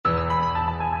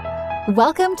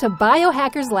Welcome to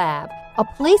Biohackers Lab, a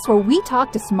place where we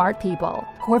talk to smart people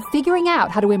who are figuring out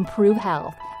how to improve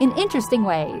health in interesting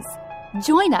ways.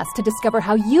 Join us to discover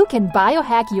how you can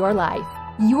biohack your life,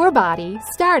 your body,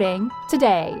 starting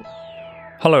today.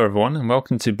 Hello everyone and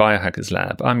welcome to Biohackers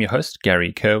Lab. I'm your host,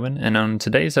 Gary Kerwin, and on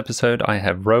today's episode I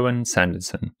have Rowan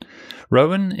Sanderson.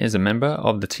 Rowan is a member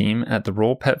of the team at the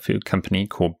raw pet food company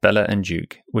called Bella &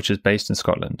 Duke, which is based in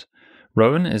Scotland.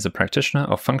 Rowan is a practitioner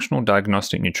of functional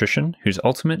diagnostic nutrition whose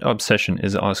ultimate obsession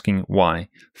is asking why,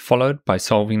 followed by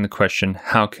solving the question,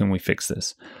 how can we fix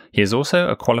this? He is also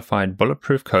a qualified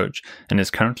bulletproof coach and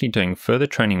is currently doing further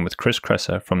training with Chris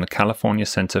Kresser from the California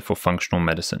Center for Functional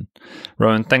Medicine.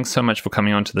 Rowan, thanks so much for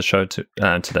coming on to the show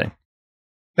today.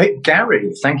 Hey, Gary,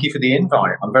 thank you for the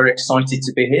invite. I'm very excited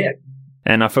to be here.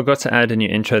 And I forgot to add in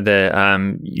your intro there,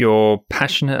 you're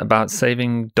passionate about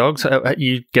saving dogs.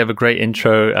 You gave a great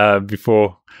intro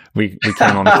before we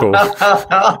came on the call.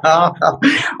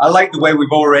 I like the way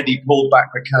we've already pulled back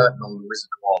the curtain on the Wizard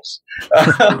of Oz.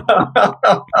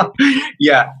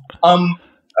 Yeah.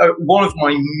 One of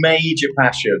my major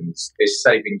passions is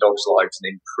saving dogs' lives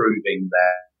and improving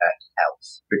their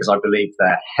health, because I believe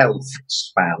their health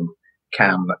span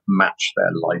can match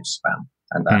their lifespan.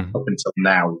 And up until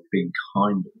now, we've been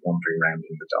kind of wandering around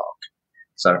in the dark.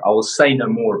 So I will say no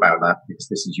more about that because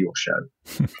this is your show.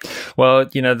 Well,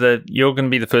 you know, you're going to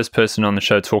be the first person on the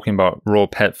show talking about raw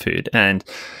pet food. And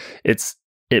it's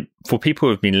for people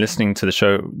who've been listening to the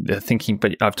show, they're thinking,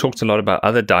 but I've talked a lot about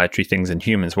other dietary things in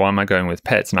humans. Why am I going with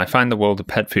pets? And I find the world of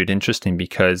pet food interesting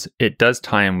because it does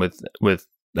tie in with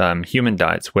human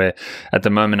diets, where at the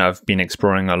moment I've been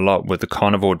exploring a lot with the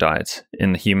carnivore diet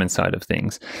in the human side of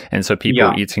things. And so people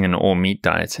are eating an all meat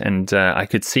diet. And I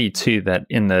could see too that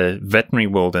in the veterinary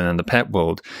world and in the pet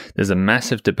world, there's a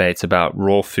massive debate about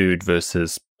raw food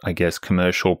versus, I guess,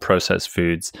 commercial processed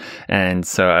foods. And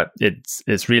so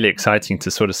it's really exciting to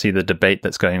sort of see the debate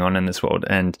that's going on in this world.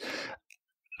 And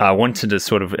I wanted to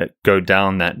sort of go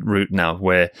down that route now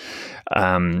where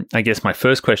I guess my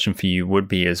first question for you would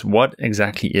be is what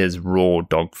exactly is raw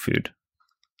dog food?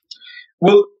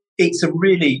 Well, it's a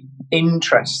really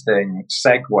interesting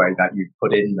segue that you've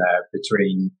put in there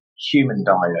between human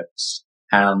diets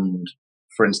and,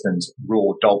 for instance,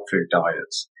 raw dog food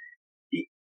diets.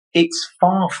 It's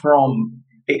far from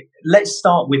it. Let's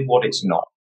start with what it's not.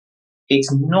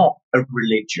 It's not a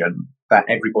religion that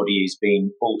everybody is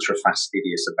being ultra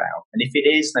fastidious about. And if it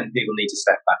is, then people need to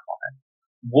step back on it.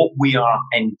 What we are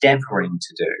endeavoring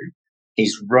to do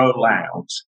is roll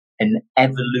out an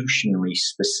evolutionary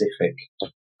specific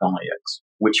diet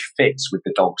which fits with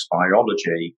the dog's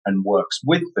biology and works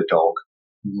with the dog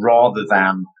rather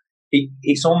than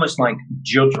it's almost like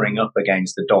juddering up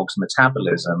against the dog's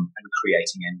metabolism and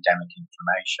creating endemic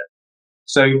inflammation.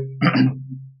 So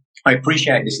I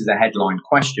appreciate this is a headline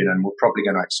question, and we're probably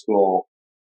going to explore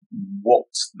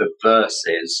what the verse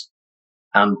is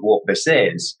and what this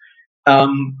is.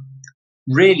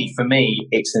 Really, for me,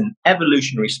 it's an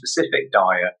evolutionary specific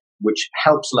diet which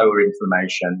helps lower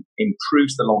inflammation,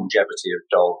 improves the longevity of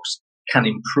dogs, can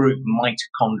improve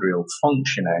mitochondrial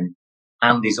functioning,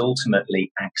 and is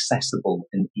ultimately accessible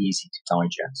and easy to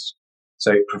digest.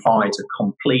 So it provides a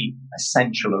complete,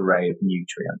 essential array of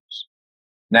nutrients.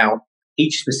 Now,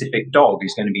 each specific dog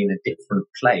is going to be in a different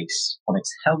place on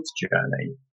its health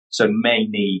journey, so may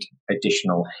need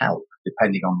additional help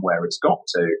depending on where it's got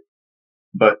to.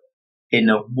 But in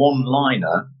a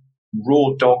one-liner,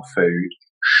 raw dog food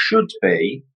should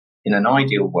be, in an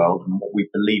ideal world, and what we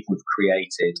believe we've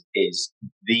created is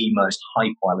the most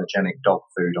hypoallergenic dog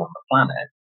food on the planet,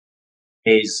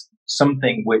 is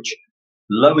something which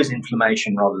lowers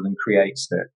inflammation rather than creates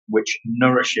it, which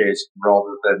nourishes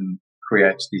rather than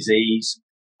creates disease,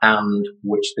 and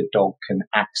which the dog can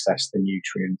access the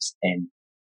nutrients in.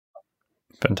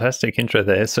 Fantastic intro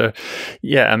there. So,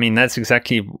 yeah, I mean, that's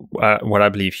exactly what I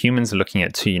believe humans are looking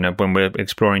at too, you know, when we're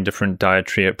exploring different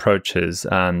dietary approaches,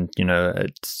 you know,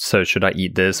 so should I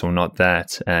eat this or not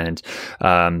that? And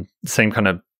same kind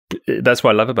of, that's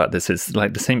what I love about this. It's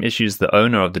like the same issues the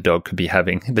owner of the dog could be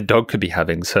having, the dog could be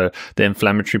having. So the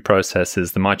inflammatory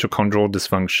processes, the mitochondrial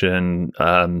dysfunction,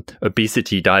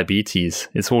 obesity, diabetes,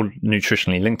 it's all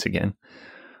nutritionally linked again.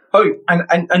 Oh,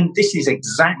 and this is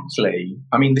exactly,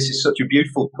 I mean, this is such a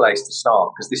beautiful place to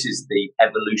start because this is the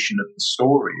evolution of the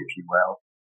story, if you will.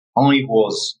 I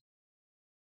was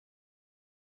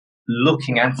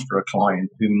looking after a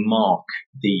client who Mark,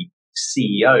 the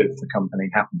CEO of the company,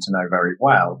 happened to know very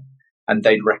well, and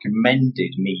they'd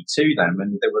recommended me to them,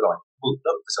 and they were like, well,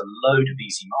 look, there's a load of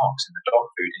easy marks in the dog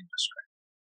food industry.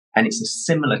 And it's a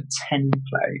similar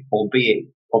template, albeit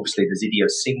obviously there's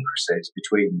idiosyncrasies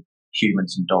between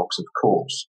humans and dogs, of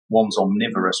course. One's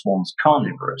omnivorous, one's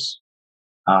carnivorous.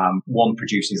 One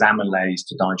produces amylase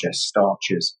to digest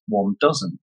starches, one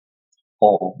doesn't,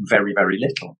 or very, very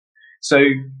little. So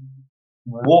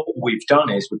what we've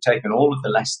done is we've taken all of the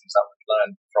lessons that we've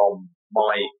learned from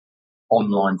my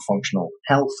online functional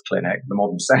health clinic, the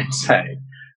Modern Sensei,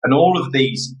 and all of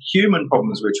these human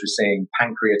problems which we're seeing,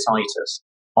 pancreatitis,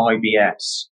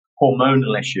 IBS,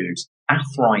 hormonal issues,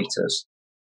 arthritis,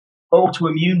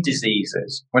 autoimmune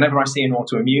diseases. Whenever I see an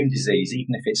autoimmune disease,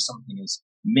 even if it's something as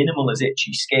minimal as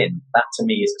itchy skin, that to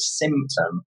me is a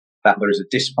symptom that there is a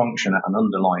dysfunction at an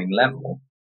underlying level.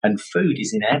 And food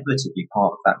is inevitably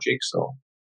part of that jigsaw.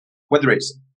 Whether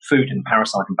it's food and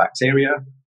parasite and bacteria,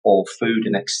 or food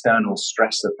and external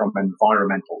stressor from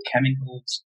environmental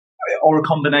chemicals, or a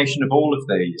combination of all of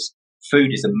these,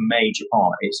 food is a major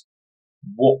part. It's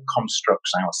what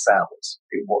constructs our cells.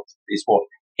 It's what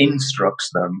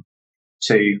instructs them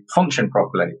to function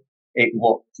properly.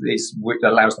 What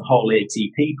allows the whole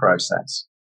ATP process.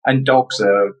 And dogs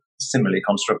are similarly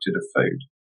constructed of food.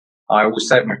 I always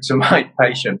say to my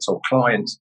patients or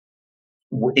clients,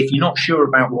 if you're not sure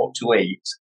about what to eat,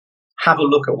 have a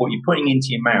look at what you're putting into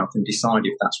your mouth and decide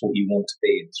if that's what you want to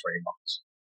be in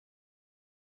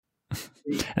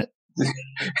 3 months.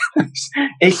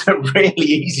 It's a really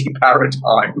easy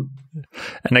paradigm.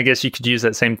 And I guess you could use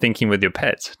that same thinking with your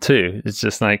pets too. It's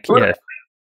just like, yeah.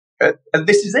 And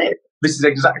this is it. This is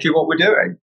exactly what we're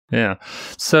doing. Yeah.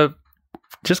 So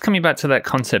just coming back to that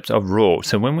concept of raw.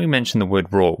 So when we mention the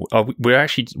word raw, we're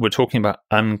talking about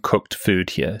uncooked food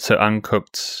here. So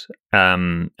uncooked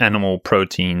animal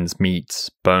proteins, meats,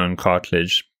 bone,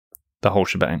 cartilage, the whole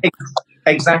shebang.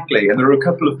 Exactly. And there are a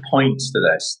couple of points to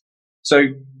this.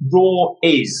 So raw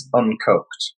is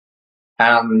uncooked.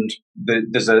 And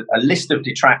there's a list of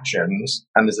detractions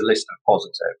and there's a list of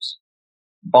positives.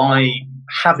 By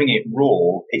having it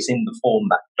raw, it's in the form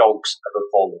that dogs have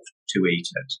evolved to eat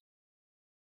it.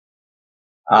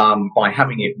 By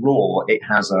having it raw, it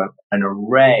has an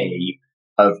array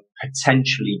of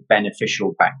potentially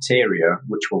beneficial bacteria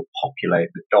which will populate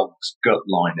the dog's gut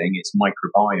lining, its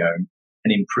microbiome,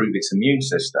 and improve its immune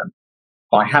system.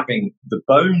 By having the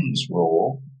bones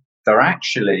raw, they're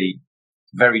actually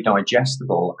very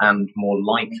digestible and more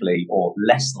likely or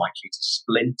less likely to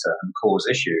splinter and cause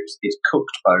issues. It's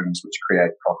cooked bones which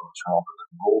create problems rather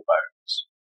than raw bones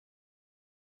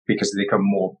because they become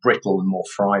more brittle and more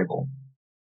friable.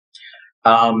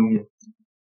 And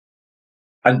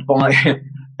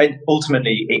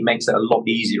ultimately, it makes it a lot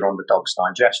easier on the dog's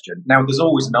digestion. Now, there's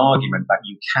always an argument that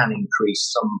you can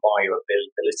increase some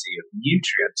bioavailability of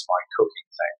nutrients by cooking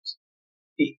things.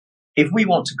 If we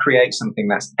want to create something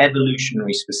that's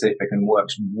evolutionary specific and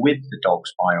works with the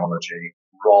dog's biology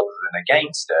rather than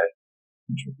against it,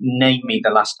 name me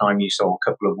the last time you saw a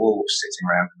couple of wolves sitting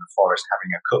around in the forest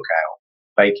having a cookout,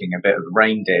 baking a bit of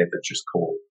reindeer that just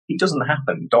caught. It doesn't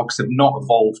happen. Dogs have not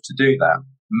evolved to do that.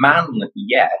 Man,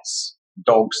 yes.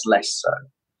 Dogs, less so.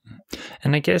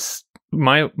 And I guess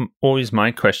my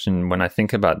question when I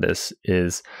think about this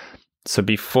is, so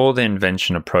before the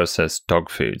invention of processed dog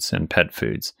foods and pet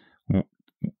foods,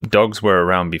 dogs were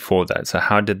around before that. So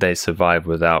how did they survive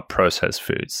without processed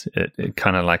foods? It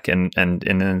kind of like, and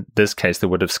in this case, they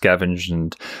would have scavenged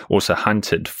and also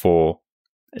hunted for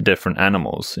different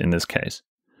animals in this case.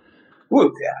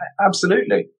 Well, yeah,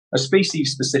 absolutely. A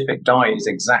species-specific diet is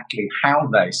exactly how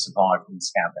they survived and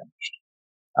scavenged.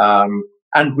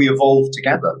 And we evolved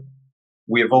together.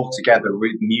 We evolved together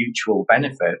with mutual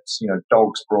benefits. You know,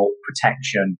 dogs brought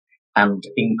protection and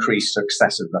increased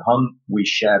success of the hunt. We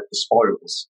shared the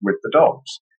spoils with the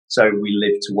dogs. So we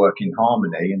lived to work in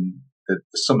harmony, and the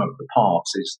sum of the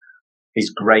parts is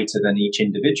greater than each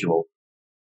individual.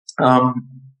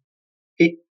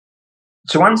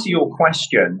 To answer your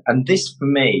question, and this for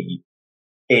me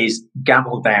is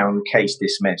gavel down, case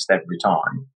dismissed every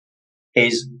time,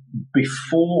 is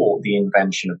before the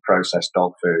invention of processed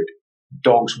dog food,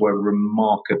 dogs were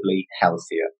remarkably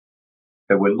healthier.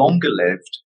 They were longer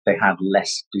lived, they had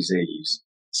less disease.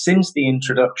 Since the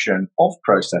introduction of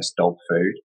processed dog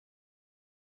food,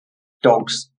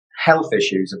 dogs' health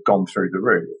issues have gone through the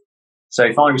roof. So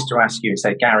if I was to ask you and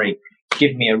say, Gary,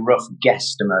 give me a rough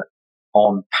guesstimate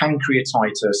on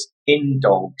pancreatitis in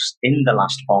dogs in the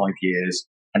last 5 years,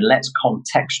 and let's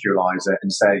contextualize it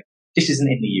and say, this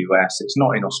isn't in the US, it's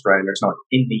not in Australia, it's not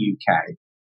in the UK.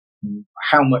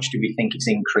 How much do we think it's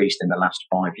increased in the last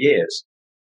 5 years?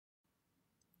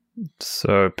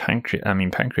 So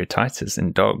pancreatitis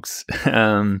in dogs,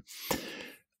 I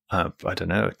don't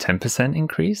know, 10%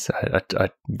 increase? I'm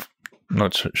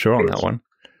not sure on that one.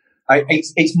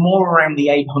 It's more around the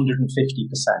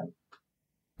 850%.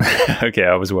 Okay,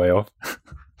 I was way off.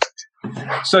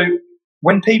 So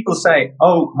when people say,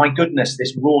 oh, my goodness,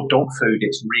 this raw dog food,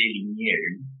 it's really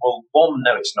new. Well, one,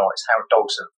 no, it's not. It's how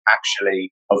dogs have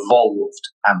actually evolved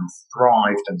and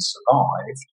thrived and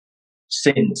survived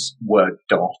since word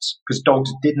dot, because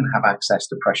dogs didn't have access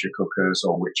to pressure cookers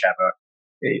or whichever.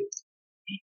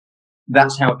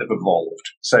 That's how they've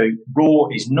evolved. So raw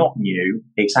is not new.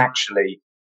 It's actually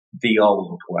the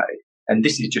old way. And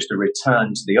this is just a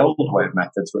return to the old way of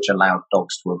methods, which allowed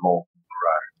dogs to evolve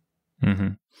and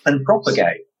grow and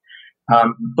propagate.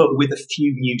 But with a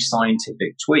few new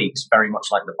scientific tweaks, very much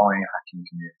like the biohacking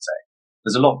community.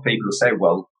 There's a lot of people who say,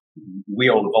 well, we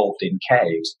all evolved in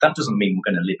caves. That doesn't mean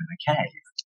we're going to live in a cave.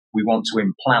 We want to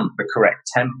implant the correct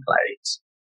template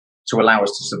to allow us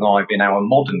to survive in our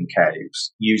modern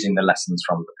caves using the lessons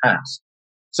from the past.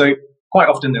 So quite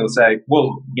often they'll say,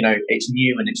 well, it's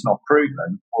new and it's not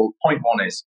proven. Well, point one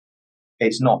is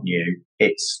it's not new.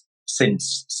 It's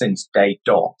since day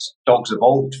dot. Dogs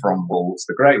evolved from wolves,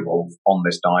 the grey wolf, on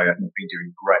this diet and have been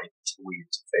doing great until we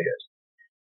interfered.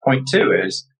 Point two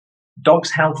is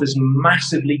dogs' health has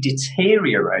massively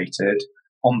deteriorated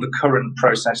on the current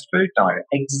processed food diet,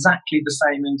 exactly the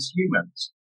same as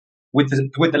humans. With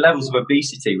the levels of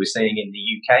obesity we're seeing in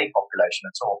the UK population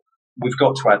at all, we've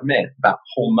got to admit that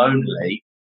hormonally,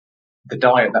 the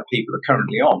diet that people are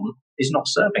currently on is not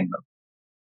serving them.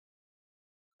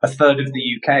 A third of the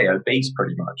UK are obese,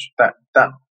 pretty much.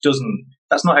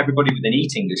 That's not everybody with an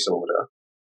eating disorder.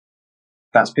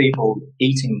 That's people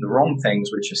eating the wrong things,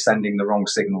 which are sending the wrong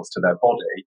signals to their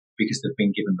body because they've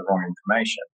been given the wrong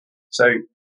information. So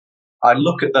I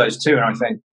look at those two and I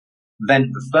think,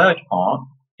 then the third part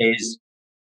is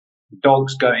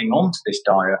dogs going onto this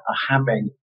diet are having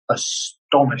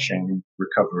astonishing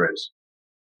recoveries,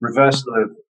 reversal of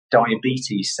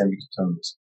diabetes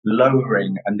symptoms,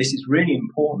 lowering, and this is really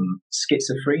important,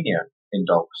 schizophrenia in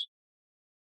dogs.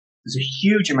 There's a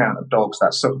huge amount of dogs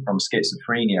that suffer from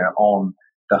schizophrenia on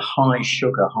the high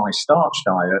sugar, high starch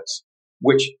diets,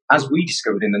 which, as we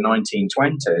discovered in the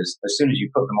 1920s, as soon as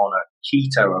you put them on a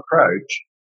keto approach,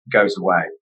 goes away.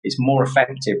 It's more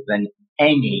effective than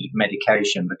any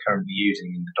medication they're currently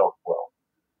using in the dog world.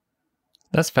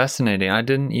 That's fascinating. I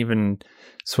didn't even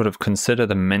sort of consider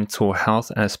the mental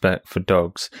health aspect for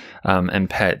dogs and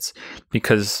pets,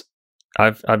 because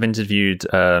I've interviewed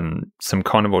some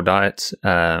carnivore diet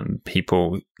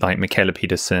people like Michaela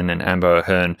Peterson and Amber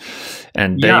O'Hearn,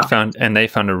 and they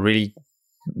found a really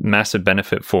massive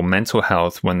benefit for mental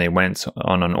health when they went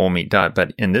on an all meat diet.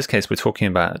 But in this case, we're talking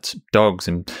about dogs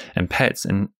and pets,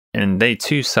 and they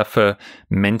too suffer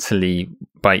mentally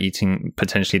by eating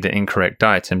potentially the incorrect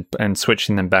diet and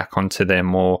switching them back onto their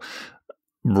more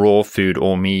raw food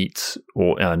or meat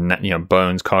or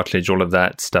bones, cartilage, all of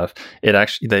that stuff. It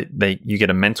actually you get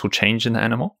a mental change in the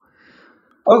animal.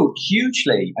 Oh,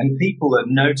 hugely. And people are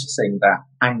noticing that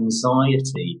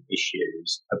anxiety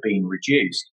issues are being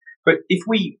reduced. But if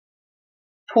we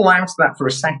pull out of that for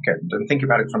a second and think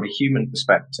about it from a human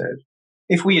perspective,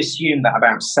 if we assume that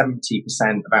about 70%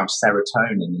 of our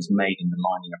serotonin is made in the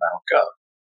lining of our gut,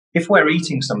 if we're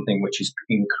eating something which is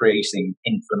increasing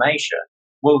inflammation,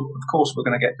 well, of course we're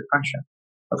going to get depression.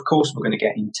 Of course we're going to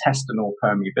get intestinal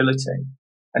permeability.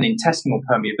 And intestinal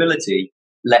permeability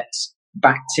lets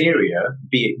bacteria,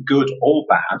 be it good or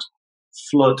bad,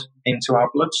 flood into our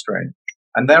bloodstream.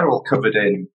 And they're all covered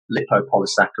in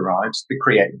lipopolysaccharides that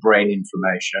create brain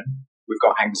inflammation. We've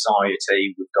got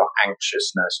anxiety, we've got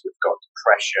anxiousness, we've got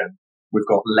depression, we've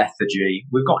got lethargy,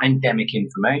 we've got endemic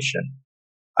inflammation.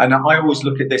 And I always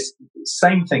look at this,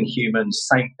 same thing humans,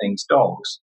 same things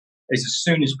dogs, is as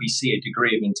soon as we see a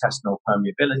degree of intestinal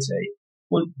permeability,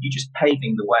 well, you're just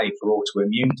paving the way for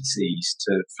autoimmune disease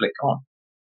to flick on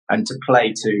and to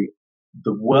play to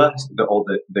the worst or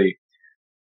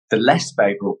the less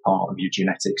favorable part of your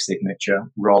genetic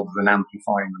signature rather than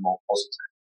amplifying the more positive.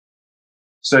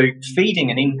 So feeding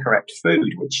an incorrect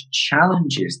food which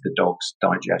challenges the dog's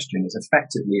digestion is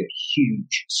effectively a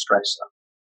huge stressor.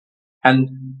 And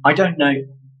I don't know,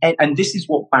 and this is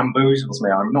what bamboozles me.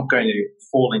 I'm not going to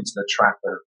fall into the trap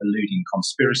of alluding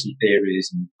conspiracy theories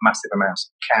and massive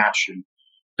amounts of cash and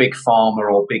big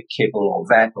pharma or big kibble or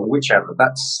vet or whichever.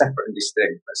 That's separate and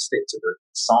distinct. Let's stick to the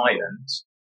science.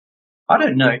 I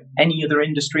don't know any other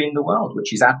industry in the world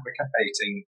which is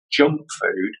advocating junk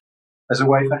food as a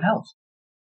way for health.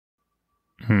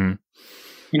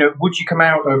 Would you come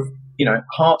out of,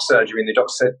 heart surgery and the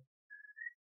doctor said,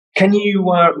 can you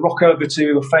rock over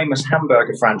to a famous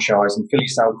hamburger franchise and fill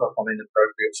yourself up on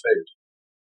inappropriate food?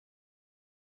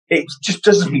 It just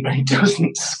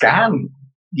doesn't scan.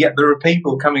 Yet there are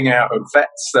people coming out of vet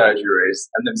surgeries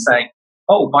and then saying,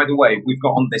 oh, by the way, we've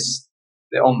got on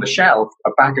the shelf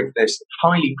a bag of this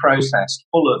highly processed,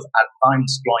 full of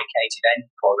advanced glycated end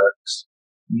products,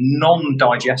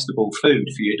 non-digestible food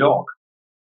for your dog.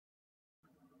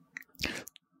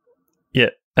 Yeah,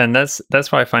 and that's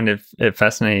why I find it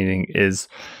fascinating. Is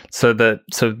so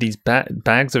these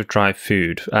bags of dry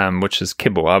food, which is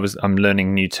kibble. I'm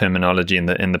learning new terminology in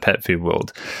the pet food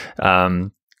world.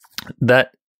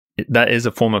 That is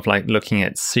a form of like looking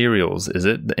at cereals, is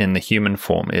it, in the human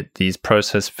form? These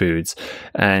processed foods,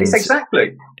 and it's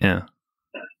exactly yeah,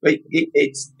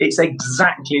 it's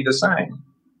exactly the same.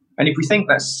 And if we think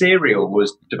that cereal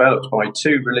was developed by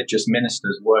two religious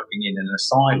ministers working in an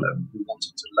asylum who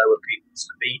wanted to lower people's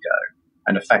libido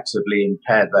and effectively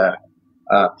impair their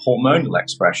hormonal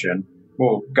expression,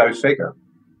 well, go figure.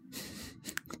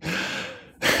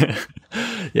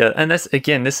 Yeah, and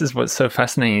this is what's so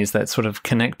fascinating, is that sort of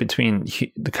connect between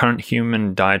the current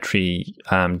human dietary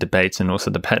debates and also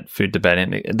the pet food debate,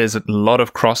 and there's a lot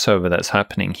of crossover that's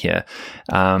happening here.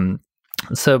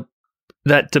 So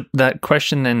that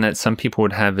question then that some people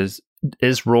would have is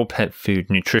raw pet food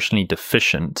nutritionally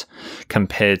deficient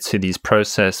compared to these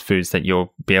processed foods that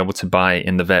you'll be able to buy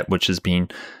in the vet, which has been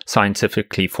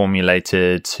scientifically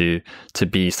formulated to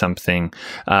be something?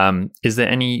 Is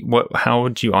there how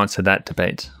would you answer that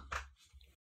debate?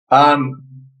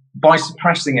 By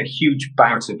suppressing a huge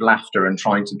bout of laughter and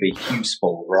trying to be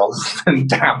useful rather than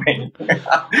damning.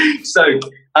 So,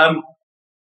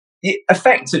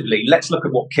 effectively, let's look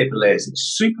at what kibble is.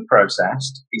 It's super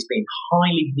processed. It's been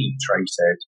highly heat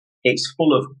treated. It's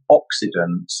full of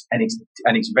oxidants, and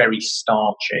it's very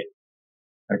starchy.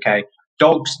 Okay,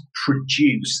 dogs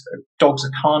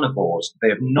are carnivores. They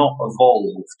have not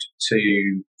evolved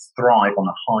to thrive on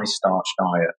a high starch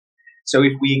diet. So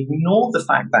if we ignore the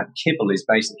fact that kibble is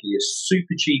basically a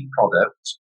super cheap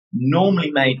product, normally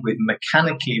made with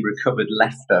mechanically recovered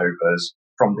leftovers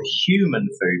from the human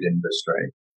food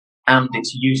industry, and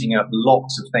it's using up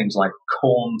lots of things like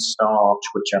cornstarch,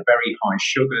 which are very high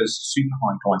sugars, super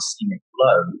high glycemic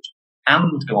load,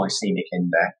 and glycemic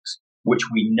index, which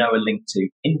we know are linked to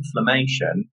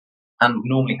inflammation, and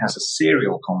normally has a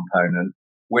cereal component,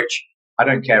 which I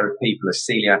don't care if people are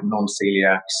celiac,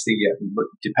 non-celiac, celiac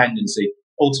dependency.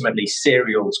 Ultimately,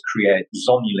 cereals create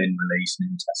zonulin release and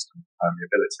intestinal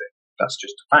permeability. That's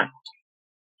just a fact.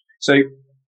 So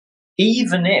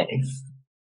even if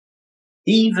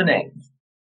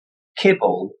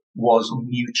kibble was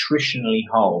nutritionally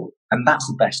whole, and that's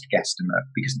the best guesstimate,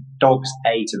 because dogs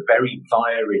ate a very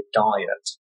varied diet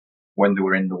when they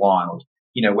were in the wild,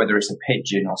 whether it's a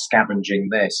pigeon or scavenging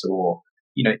this or,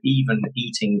 even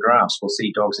eating grass. We'll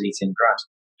see dogs eating grass.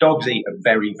 Dogs eat a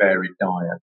very varied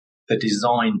diet. They're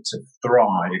designed to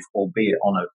thrive, albeit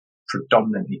on a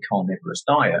predominantly carnivorous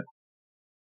diet.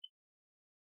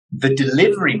 The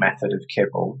delivery method of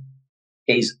kibble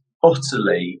is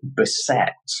utterly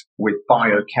beset with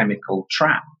biochemical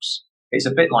traps. It's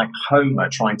a bit like Homer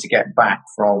trying to get back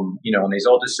from, on his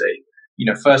Odyssey.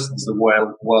 First there's the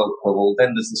whirlpool,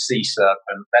 then there's the sea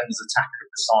serpent, then there's Attack of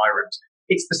the Sirens.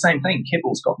 It's the same thing.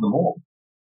 Kibble's got them all.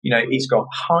 It's got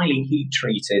highly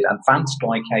heat-treated, advanced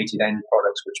glycated end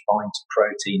products which bind to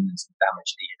proteins and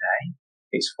damage DNA.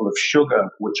 It's full of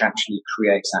sugar, which actually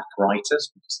creates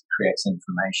arthritis because it creates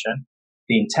inflammation.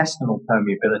 The intestinal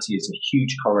permeability is a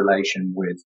huge correlation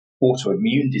with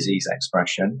autoimmune disease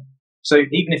expression. So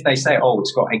even if they say,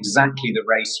 it's got exactly the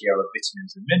ratio of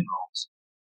vitamins and minerals,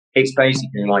 it's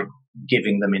basically like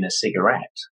giving them in a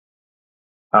cigarette.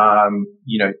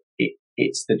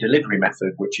 It's the delivery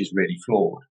method which is really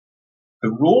flawed.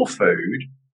 The raw food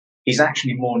is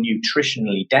actually more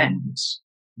nutritionally dense.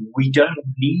 We don't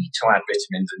need to add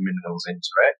vitamins and minerals into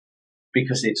it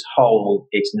because it's whole,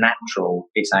 it's natural,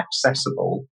 it's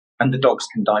accessible, and the dogs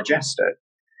can digest it.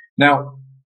 Now,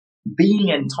 being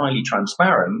entirely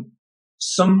transparent,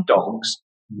 some dogs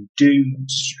do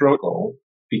struggle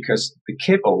because the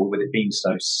kibble, with it being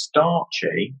so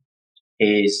starchy,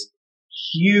 is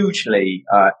hugely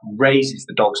raises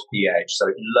the dog's pH, so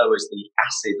it lowers the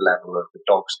acid level of the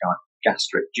dog's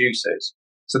gastric juices.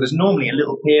 So there's normally a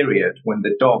little period when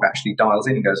the dog actually dials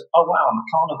in and goes, oh wow, I'm a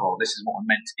carnivore, this is what I'm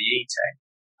meant to be eating.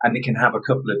 And it can have a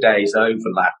couple of days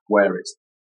overlap where it's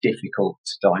difficult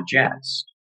to digest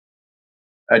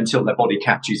until their body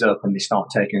catches up and they start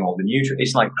taking all the nutrients.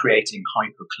 It's like creating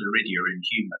hyperchloridia in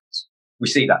humans. We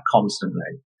see that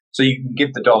constantly. So you can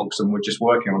give the dogs, and we're just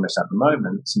working on this at the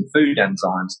moment, some food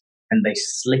enzymes, and they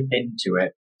slip into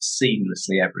it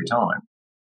seamlessly every time.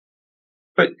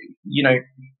 But,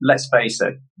 let's face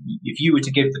it, if you were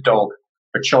to give the dog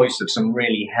a choice of some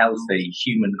really healthy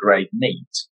human-grade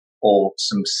meat or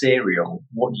some cereal,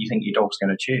 what do you think your dog's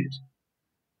going to choose?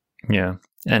 Yeah.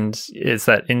 And it's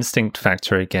that instinct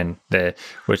factor again there,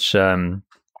 which I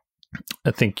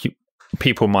think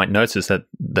people might notice that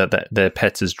their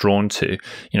pet is drawn to.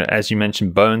 As you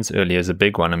mentioned, bones earlier is a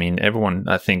big one. I mean, everyone,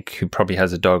 I think, who probably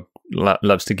has a dog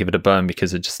loves to give it a bone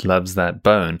because it just loves that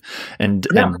bone and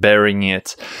burying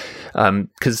it.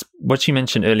 Because what you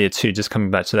mentioned earlier too, just coming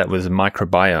back to that, was the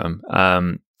microbiome.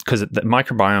 Because the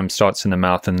microbiome starts in the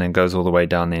mouth and then goes all the way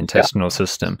down the intestinal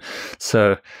system.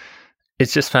 So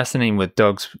it's just fascinating with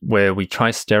dogs where we try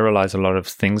to sterilize a lot of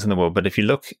things in the world. But if you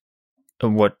look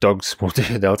at what dogs will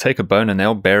do, they'll take a bone and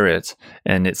they'll bury it,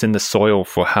 and it's in the soil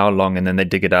for how long, and then they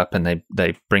dig it up and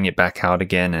they bring it back out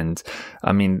again. And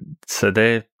I mean, so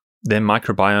their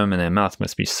microbiome in their mouth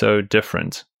must be so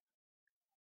different.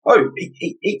 Oh,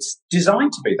 it's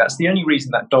designed to be. That's the only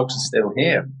reason that dogs are still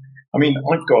here. I mean,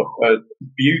 I've got a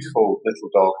beautiful little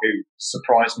dog who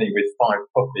surprised me with 5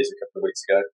 puppies a couple of weeks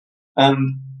ago.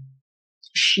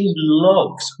 She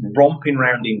loves romping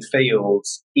around in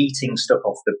fields, eating stuff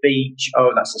off the beach.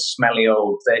 Oh, that's a smelly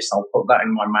old this. I'll put that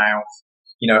in my mouth,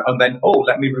 and then, oh,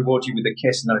 let me reward you with a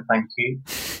kiss. No, thank you.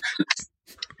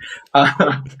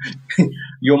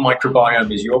 Your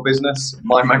microbiome is your business.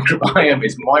 My microbiome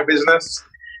is my business.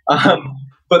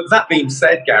 But that being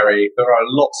said, Gary, there are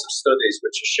lots of studies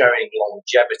which are showing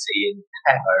longevity in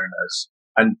pet owners,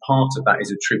 and part of that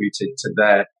is attributed to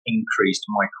their increased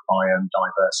microbiome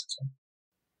diversity.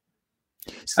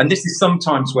 And this is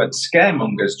sometimes where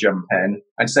scaremongers jump in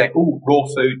and say, oh, raw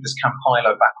food, there's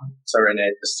Campylobacter in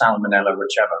it, there's salmonella,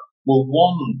 whichever. Well,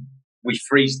 one, we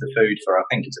freeze the food for, I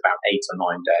think it's about 8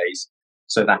 or 9 days.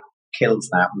 So that kills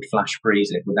that. We flash freeze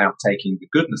it without taking the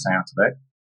goodness out of it.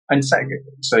 And second,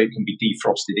 so it can be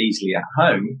defrosted easily at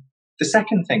home. The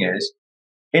second thing is,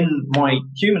 in my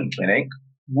human clinic,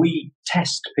 we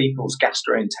test people's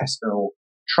gastrointestinal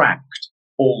tract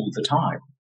all the time.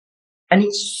 And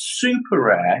it's super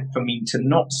rare for me to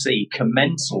not see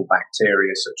commensal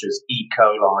bacteria such as E.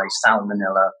 coli,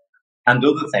 salmonella, and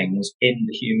other things in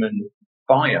the human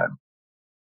biome.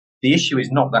 The issue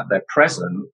is not that they're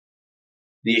present.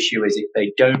 The issue is if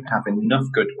they don't have enough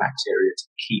good bacteria to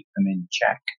keep them in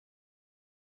check.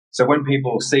 So when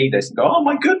people see this and go, oh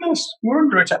my goodness, we're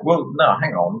under attack. Well, no,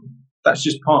 hang on. That's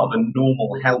just part of a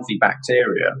normal, healthy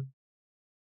bacteria.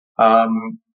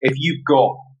 If you've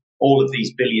got all of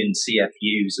these billion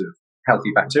CFUs of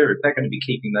healthy bacteria, they're going to be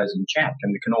keeping those in check,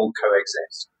 and they can all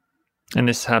coexist. And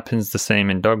this happens the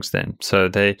same in dogs then. So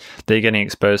they're getting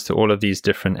exposed to all of these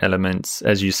different elements.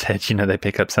 As you said, they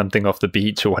pick up something off the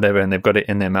beach or whatever, and they've got it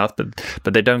in their mouth,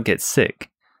 but they don't get sick.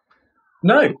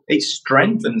 No, it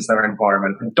strengthens their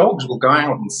environment. And dogs will go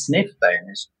out and sniff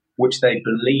things which they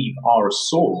believe are a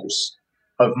source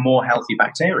of more healthy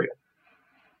bacteria.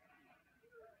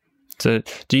 So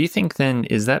do you think then,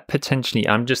 is that potentially,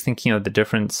 I'm just thinking of the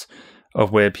difference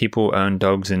of where people own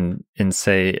dogs in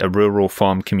say, a rural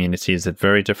farm community is a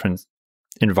very different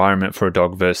environment for a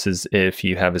dog versus if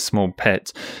you have a small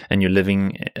pet and you're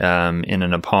living in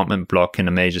an apartment block in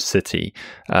a major city.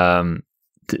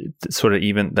 Sort of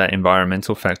even that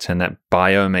environmental factor and that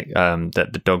biome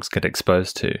that the dogs get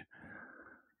exposed to.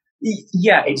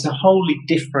 Yeah, it's a wholly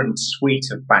different suite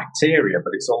of bacteria,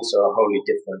 but it's also a wholly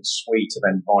different suite of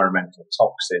environmental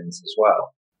toxins as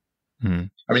well.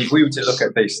 I mean, if we were to look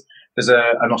at this, there's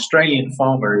an Australian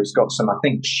farmer who's got some, I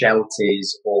think,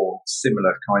 Shelties or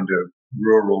similar kind of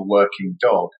rural working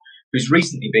dog, who's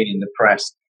recently been in the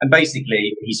press, and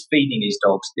basically he's feeding his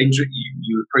dogs.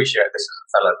 You appreciate this as a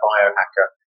fellow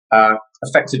biohacker.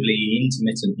 Effectively, he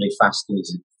intermittently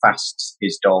fasts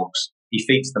his dogs. He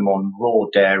feeds them on raw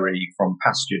dairy from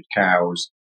pastured cows.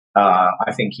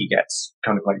 I think he gets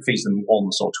feeds them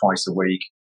once or twice a week.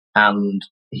 And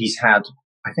he's had,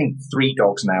 I think, 3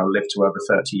 dogs now live to over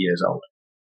 30 years old.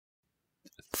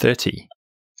 30?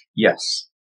 Yes.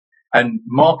 And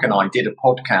Mark and I did a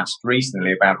podcast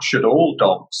recently about should all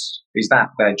dogs, is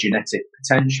that their genetic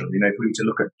potential? If we were to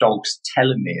look at dogs'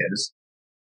 telomeres,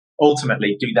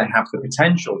 ultimately, do they have the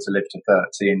potential to live to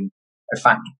 30? And in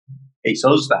fact, it's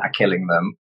us that are killing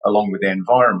them along with the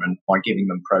environment by giving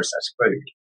them processed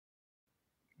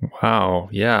food. Wow.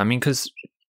 Yeah. I mean, because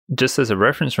just as a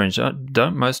reference range,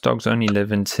 don't most dogs only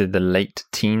live into the late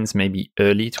teens, maybe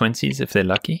early 20s if they're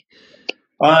lucky?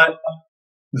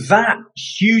 That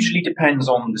hugely depends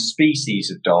on the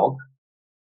species of dog.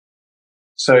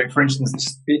 So, for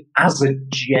instance, as a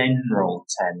general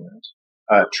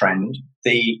trend,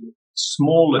 the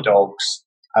smaller dogs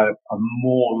are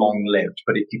more long-lived,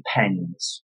 but it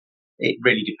depends. It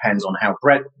really depends on how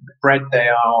bred they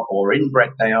are or inbred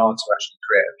they are to actually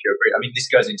create a pure breed. I mean, this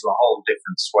goes into a whole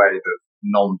different swathe of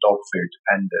non-dog food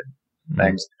dependent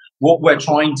things. What we're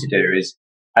trying to do is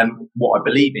And what I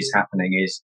believe is happening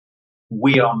is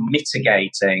we are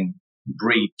mitigating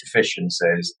breed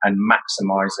deficiencies and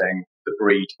maximizing the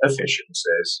breed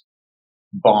efficiencies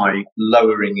by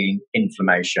lowering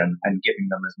inflammation and giving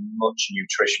them as much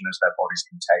nutrition as their bodies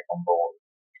can take on board.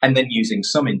 And then using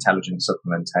some intelligent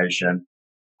supplementation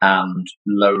and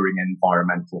lowering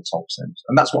environmental toxins.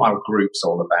 And that's what our group's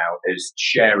all about, is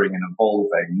sharing and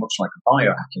evolving, much like a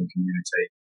biohacking community,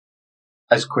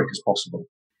 as quick as possible.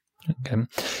 Okay.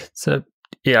 So,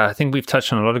 yeah, I think we've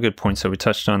touched on a lot of good points. So we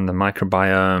touched on the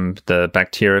microbiome, the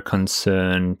bacteria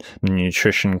concern, the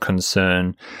nutrition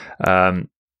concern.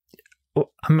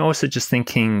 I'm also just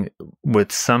thinking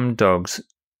with some dogs,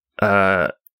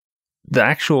 the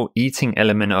actual eating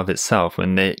element of itself,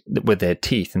 with their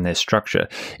teeth and their structure,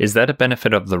 is that a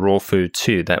benefit of the raw food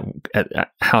too? That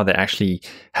how they're actually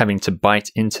having to bite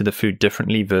into the food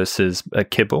differently versus a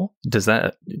kibble? Does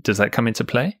that come into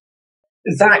play?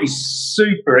 That is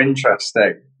super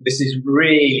interesting. This is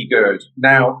really good.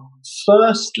 Now,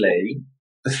 firstly,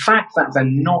 the fact that they're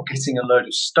not getting a load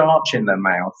of starch in their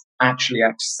mouth actually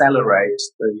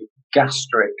accelerates the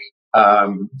gastric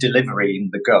delivery in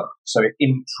the gut. So it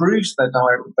improves their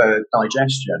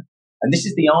digestion. And this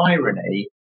is the irony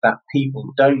that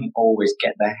people don't always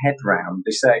get their head round.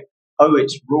 They say, oh,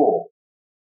 it's raw.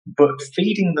 But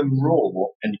feeding them raw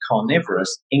and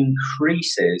carnivorous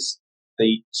increases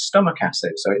the stomach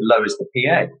acid, so it lowers the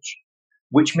pH,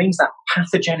 which means that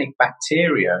pathogenic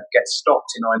bacteria get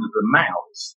stopped in either the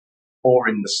mouth or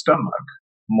in the stomach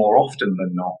more often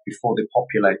than not before they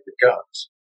populate the gut.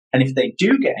 And if they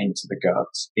do get into the gut,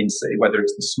 whether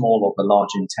it's the small or the large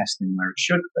intestine where it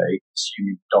should be,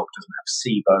 assuming the dog doesn't have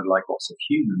SIBO like lots of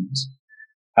humans,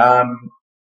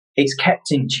 it's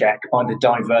kept in check by the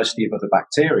diversity of other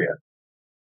bacteria.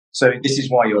 So this is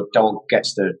why your dog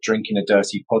gets to drink in a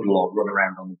dirty puddle or run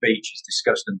around on the beach. It's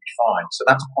disgust and be fine. So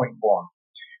that's point one.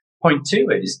 Point two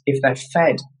is if they're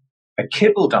fed a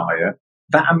kibble diet,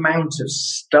 that amount of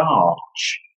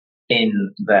starch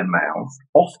in their mouth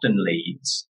often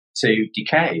leads to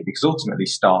decay, because ultimately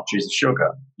starch is a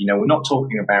sugar. We're not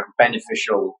talking about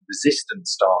beneficial resistant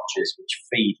starches which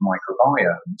feed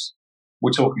microbiomes.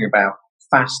 We're talking about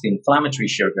fast inflammatory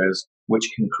sugars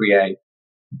which can create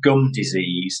gum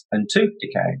disease and tooth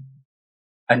decay.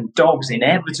 And dogs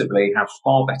inevitably have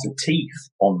far better teeth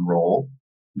on raw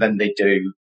than they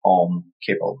do on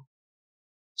kibble.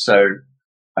 So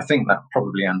I think that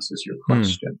probably answers your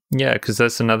question. Yeah, because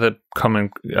that's another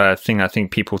common thing I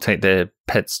think people take their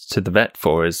pets to the vet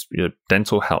for is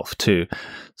dental health too.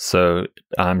 So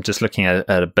just looking at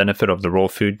a benefit of the raw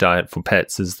food diet for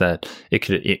pets is that it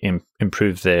could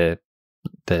improve the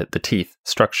teeth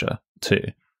structure too.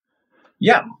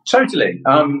 Yeah, totally.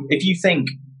 If you think,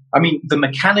 the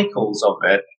mechanicals of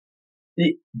it,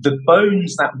 the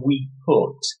bones that we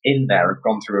put in there have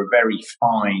gone through a very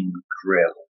fine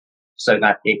grill so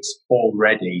that it's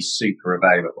already super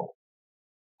available.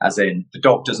 As in, the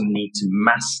dog doesn't need to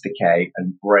masticate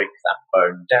and break that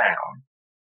bone down.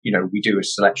 We do a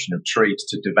selection of treats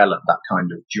to develop that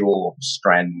kind of jaw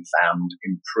strength and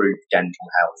improve dental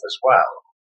health as well.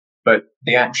 But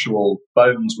the actual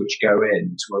bones which go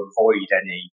in to avoid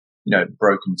any,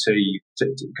 broken teeth,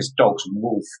 because dogs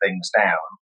wolf things down,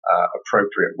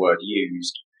 appropriate word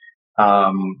used,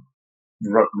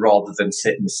 rather than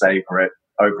sit and savor it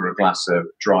over a glass of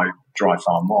dry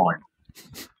farm wine.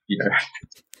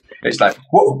 It's like,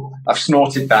 whoa, I've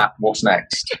snorted that. What's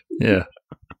next? Yeah.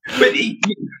 But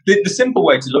the simple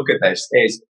way to look at this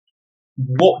is,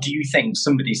 what do you think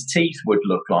somebody's teeth would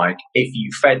look like if you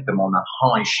fed them on a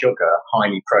high sugar,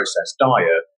 highly processed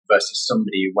diet versus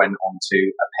somebody who went onto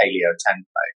a paleo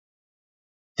template?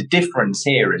 The difference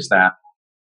here is that,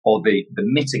 or the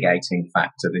mitigating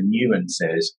factor, the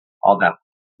nuances are that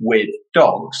with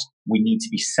dogs, we need to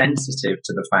be sensitive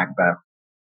to the fact that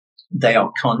they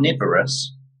are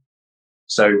carnivorous.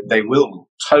 So they will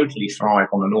totally thrive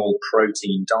on an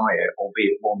all-protein diet,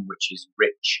 albeit one which is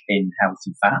rich in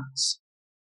healthy fats.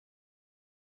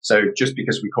 So just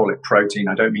because we call it protein,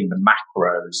 I don't mean the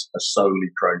macros are solely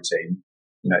protein.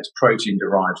 It's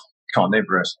protein-derived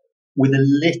carnivorous with a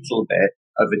little bit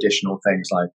of additional things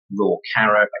like raw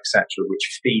carrot, etc.,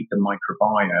 which feed the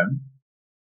microbiome.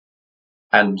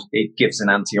 And it gives an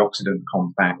antioxidant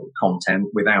content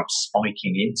without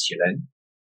spiking insulin.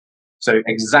 So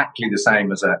exactly the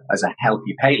same as a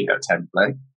healthy paleo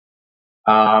template.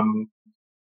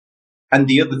 And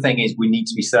the other thing is we need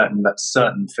to be certain that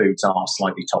certain foods are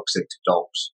slightly toxic to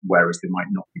dogs, whereas they might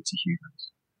not be to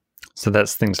humans. So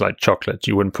that's things like chocolate.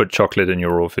 You wouldn't put chocolate in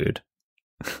your raw food?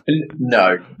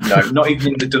 No, not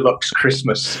even in the deluxe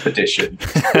Christmas edition.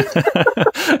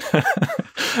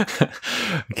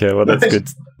 Okay, well, that's good.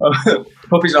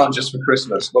 Puppies aren't just for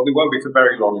Christmas. Well, they won't be for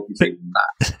very long if you feed them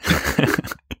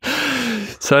that.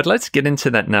 So I'd like to get into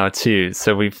that now too.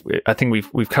 So I think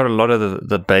we've covered a lot of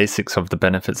the basics of the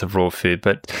benefits of raw food,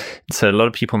 but so a lot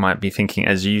of people might be thinking,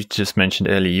 as you just mentioned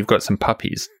earlier, you've got some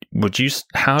puppies. Would you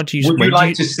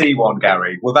like to see one,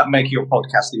 Gary? Will that make your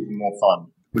podcast even more fun?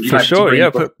 Would you for like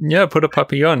sure, put a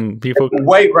puppy on. People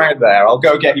wait right there. I'll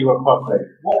go get you a puppy.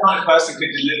 What kind of person could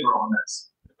deliver on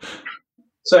this?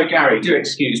 So, Gary, do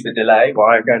excuse the delay while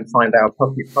I go and find our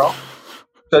puppy prop.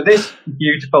 So this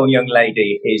beautiful young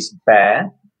lady is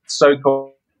Bear, so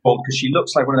called because she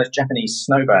looks like one of those Japanese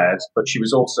snow bears, but she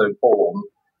was also born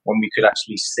when we could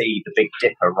actually see the Big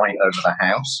Dipper right over the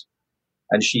house.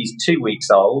 And she's 2 weeks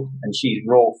old, and she's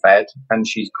raw fed, and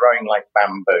she's growing like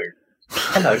bamboo.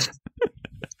 Hello.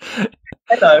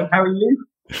 Hello, how are you?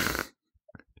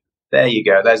 There you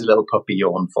go. There's a little puppy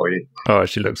yawn for you. Oh,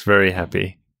 she looks very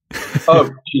happy. Oh,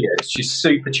 she is. She's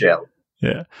super chill.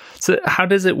 Yeah. So how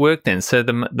does it work then? So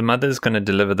the mother's going to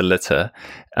deliver the litter,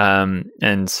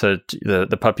 and so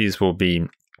the puppies will be,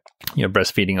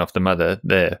 breastfeeding off the mother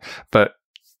there. But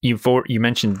you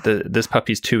mentioned this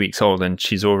puppy's 2 weeks old and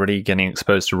she's already getting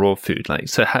exposed to raw food. Like,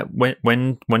 so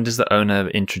when does the owner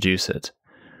introduce it?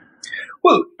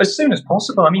 Well, as soon as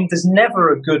possible. I mean, there's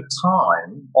never a good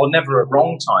time or never a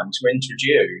wrong time to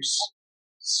introduce.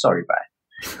 Sorry,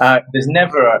 Bear. There's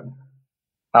never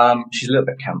she's a little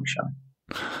bit camp shy.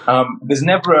 There's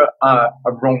never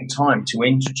a wrong time to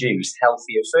introduce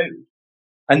healthier food.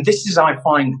 And this is, I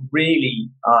find,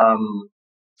 really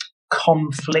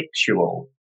conflictual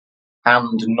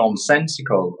and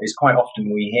nonsensical, is quite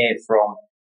often we hear from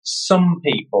some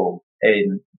people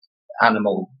in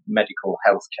animal medical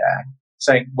healthcare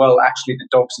saying, well, actually the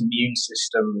dog's immune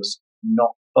system's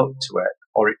not up to it,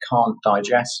 or it can't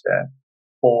digest it,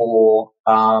 or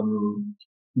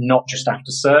not just after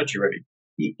surgery.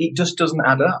 It just doesn't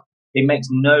add up. It makes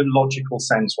no logical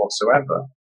sense whatsoever.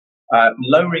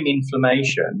 Lowering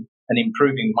inflammation and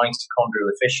improving mitochondrial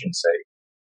efficiency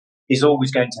is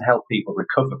always going to help people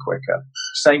recover quicker.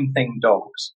 Same thing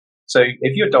dogs. So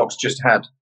if your dog's just had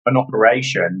an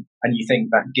operation and you think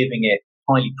that giving it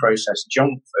highly processed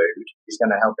junk food is going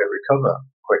to help it recover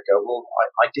quicker, well,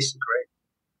 I disagree.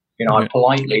 I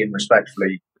politely and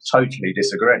respectfully totally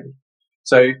disagree.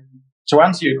 So to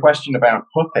answer your question about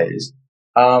puppies,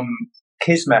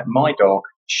 Kismet, my dog,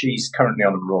 she's currently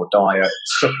on a raw diet,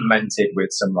 supplemented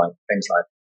with some things like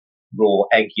raw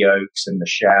egg yolks in the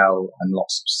shell and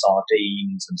lots of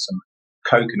sardines and some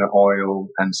coconut oil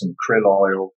and some krill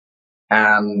oil.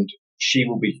 And she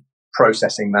will be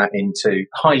processing that into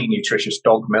highly nutritious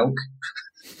dog milk,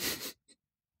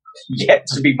 yet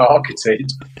to be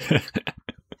marketed.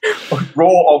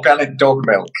 Raw organic dog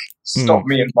milk. Stop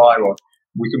me and buy one.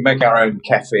 We can make our own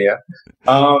kefir.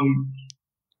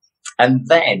 And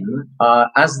then,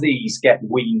 as these get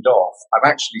weaned off, I've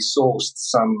actually sourced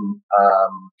some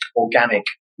organic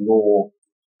raw,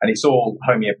 and it's all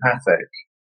homeopathic,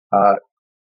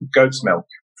 goat's milk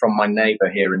from my neighbour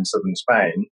here in southern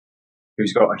Spain,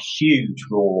 who's got a huge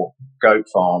raw goat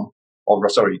farm,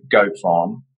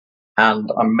 and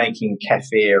I'm making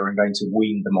kefir and going to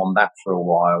wean them on that for a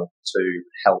while to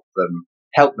help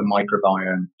the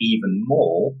microbiome even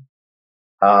more,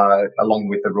 along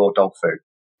with the raw dog food.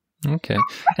 Okay,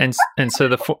 and so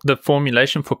the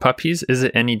formulation for puppies, is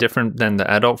it any different than the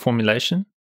adult formulation?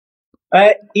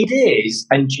 It is,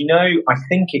 and I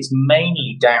think it's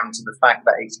mainly down to the fact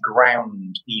that it's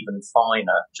ground even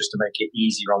finer, just to make it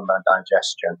easier on their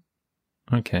digestion.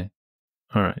 Okay,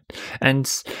 all right. And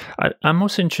I'm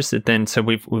also interested then. So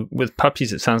with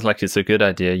puppies, it sounds like it's a good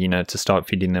idea, to start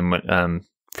feeding them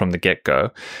from the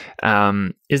get-go.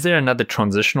 Is there another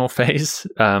transitional phase?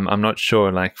 I'm not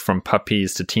sure, like from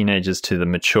puppies to teenagers to the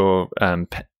mature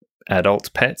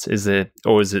adult pets. Is it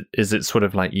sort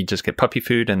of like you just get puppy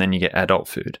food and then you get adult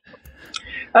food?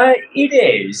 It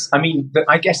is. I mean,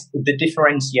 I guess the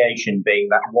differentiation being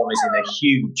that one is in a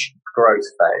huge growth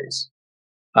phase.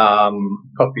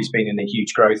 Puppies being in a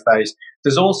huge growth phase.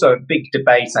 There's also a big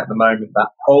debate at the moment that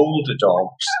older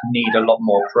dogs need a lot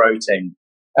more protein.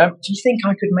 Do you think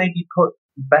I could maybe put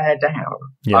Bear down?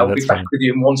 Yeah, I'll be back with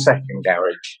you in 1 second,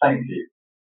 Gary. Thank you.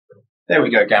 There we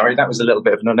go, Gary. That was a little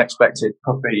bit of an unexpected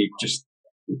puppy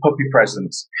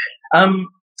presence.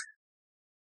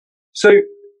 So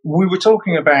we were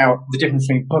talking about the difference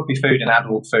between puppy food and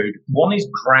adult food. One is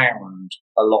ground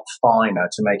a lot finer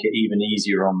to make it even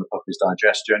easier on the puppy's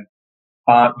digestion.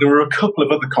 There are a couple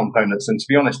of other components, and to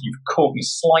be honest, you've caught me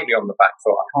slightly on the back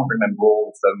foot. I can't remember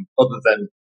all of them, other than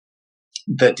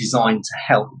they're designed to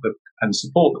help and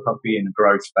support the puppy in a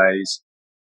growth phase.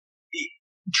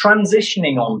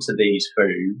 transitioning onto these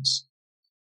foods,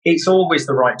 it's always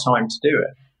the right time to do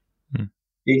it.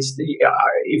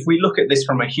 If we look at this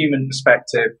from a human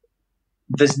perspective,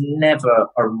 there's never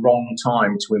a wrong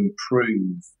time to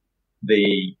improve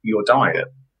your diet.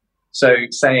 So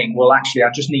saying, well, actually, I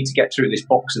just need to get through this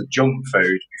box of junk food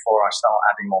before I start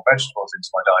adding more vegetables into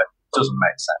my diet doesn't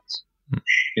make sense.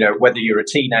 Whether you're a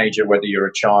teenager, whether you're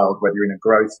a child, whether you're in a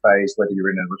growth phase, whether you're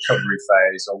in a recovery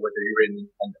phase, or whether you're in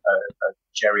a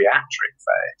geriatric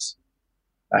phase,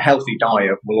 a healthy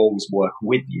diet will always work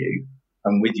with you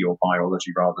and with your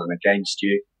biology rather than against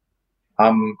you.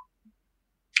 I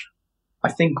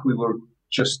think we were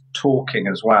just talking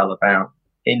as well about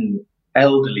in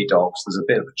elderly dogs, there's a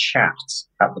bit of a chat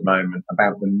at the moment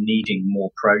about them needing more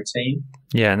protein.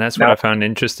 Yeah, and that's what I found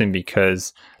interesting,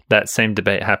 because that same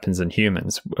debate happens in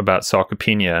humans about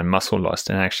sarcopenia and muscle loss.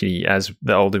 And actually, as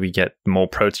the older we get, the more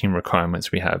protein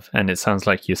requirements we have. And it sounds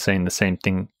like you're saying the same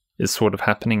thing is sort of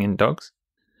happening in dogs.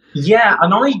 Yeah,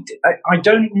 and I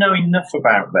don't know enough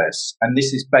about this, and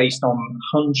this is based on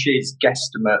hunches,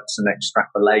 guesstimates, and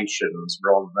extrapolations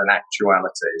rather than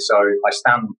actuality. So I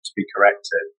stand to be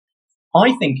corrected.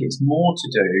 I think it's more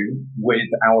to do with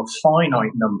our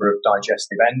finite number of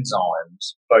digestive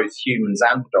enzymes, both humans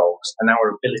and dogs, and our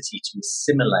ability to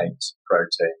assimilate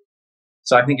protein.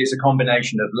 So I think it's a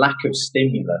combination of lack of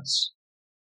stimulus,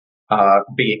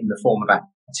 be it in the form of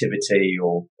activity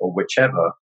or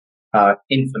whichever,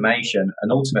 information,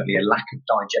 and ultimately a lack of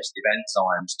digestive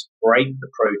enzymes to break the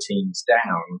proteins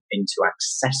down into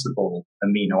accessible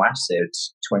amino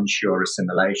acids to ensure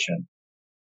assimilation.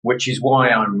 Which is why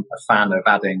I'm a fan of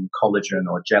adding collagen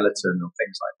or gelatin or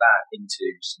things like that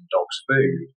into some dog's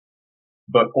food,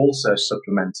 but also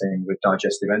supplementing with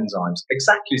digestive enzymes.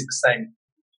 Exactly the same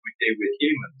we do with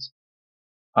humans.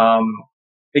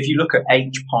 If you look at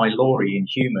H. pylori in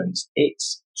humans,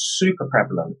 it's super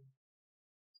prevalent.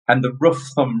 And the rough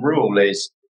thumb rule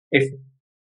is if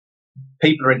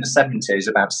people are in the 70s,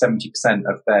 about 70%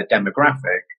 of their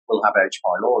demographic will have H.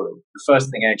 pylori. The first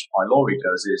thing H. pylori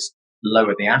does is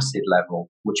lower the acid level,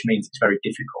 which means it's very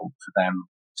difficult for them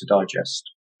to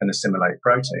digest and assimilate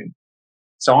protein.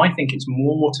 So I think it's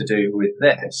more to do with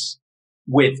this,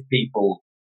 with people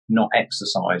not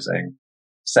exercising,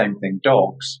 same thing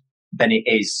dogs, than it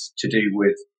is to do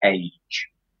with age.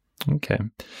 Okay.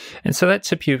 And so that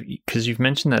tip because you've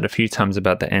mentioned that a few times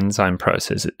about the enzyme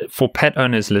process. For pet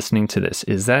owners listening to this,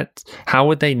 how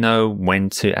would they know when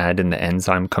to add in the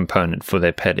enzyme component for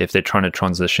their pet if they're trying to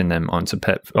transition them onto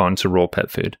raw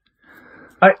pet food?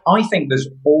 I think there's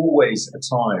always a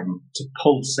time to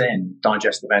pulse in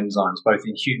digestive enzymes, both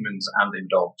in humans and in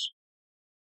dogs.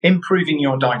 Improving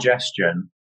your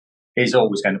digestion is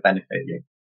always going to benefit you.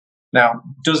 Now,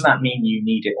 does that mean you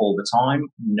need it all the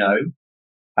time? No.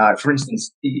 For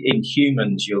instance, in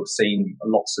humans, you've seen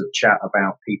lots of chat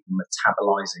about people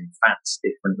metabolizing fats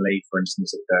differently. For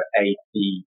instance, if they're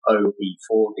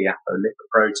ApoE4, the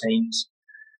apolipoproteins,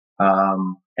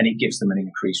 and it gives them an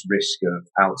increased risk of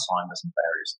Alzheimer's and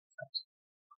various things.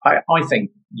 I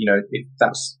think, if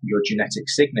that's your genetic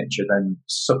signature, then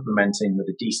supplementing with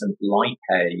a decent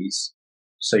lipase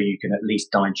so you can at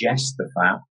least digest the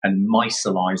fat and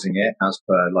micellizing it as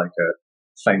per like a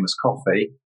famous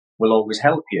coffee will always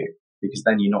help you, because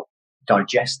then you're not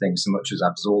digesting so much as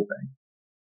absorbing.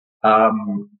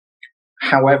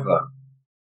 However,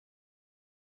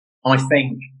 I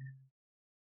think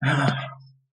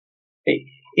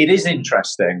it is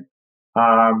interesting.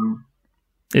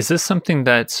 Is this something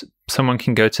that someone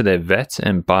can go to their vet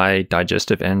and buy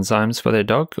digestive enzymes for their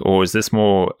dog? Or is this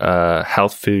more a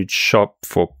health food shop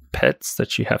for pets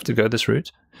that you have to go this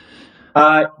route?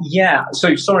 Yeah.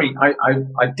 So sorry, I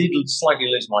did slightly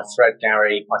lose my thread,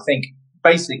 Gary. I think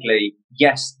basically,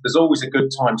 yes, there's always a good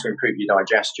time to improve your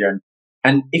digestion.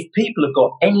 And if people have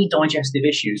got any digestive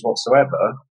issues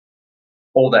whatsoever,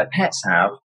 or their pets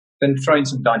have, then throw in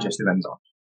some digestive enzymes.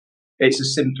 It's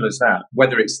as simple as that.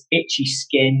 Whether it's itchy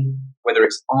skin, whether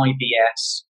it's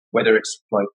IBS, whether it's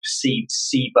like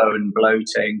SIBO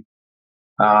bloating,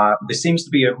 there seems to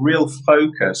be a real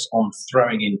focus on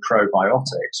throwing in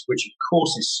probiotics, which of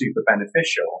course is super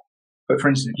beneficial. But for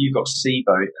instance, if you've got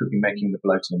SIBO, it could be making the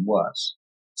bloating worse.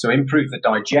 So improve the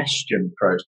digestion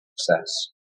process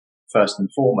first and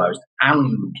foremost,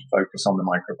 and focus on the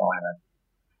microbiome.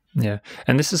 Yeah.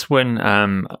 And this is when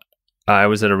I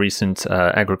was at a recent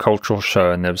agricultural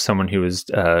show, and there was someone who was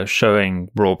showing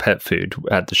raw pet food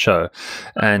at the show,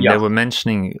 and they were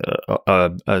mentioning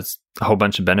a whole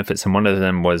bunch of benefits, and one of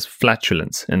them was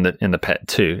flatulence in the pet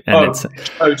too. And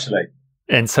totally.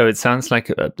 And so it sounds like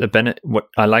a benefit.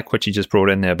 I like what you just brought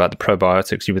in there about the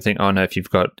probiotics. You would think, oh no, if you've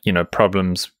got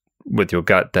problems with your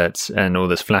gut and all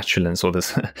this flatulence, all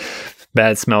this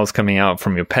bad smells coming out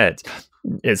from your pet.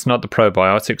 It's not the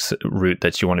probiotics route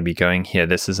that you want to be going here.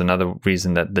 This is another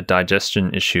reason that the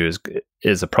digestion issue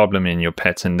is a problem in your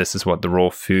pet, and this is what the raw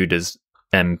food is,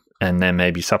 and then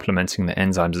maybe supplementing the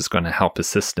enzymes is going to help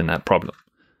assist in that problem.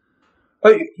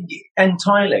 Oh,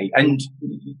 entirely. And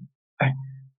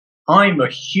I'm a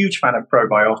huge fan of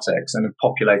probiotics and of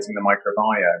populating the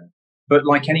microbiome. But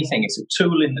like anything, it's a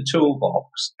tool in the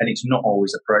toolbox, and it's not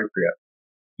always appropriate.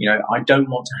 I don't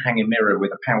want to hang a mirror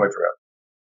with a power drill,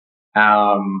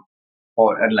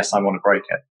 or unless I want to break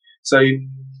it. So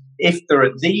if there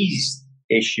are these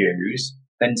issues,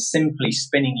 then simply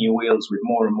spinning your wheels with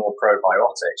more and more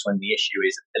probiotics when the issue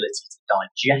is ability to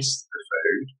digest the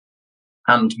food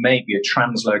and maybe a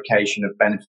translocation of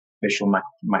beneficial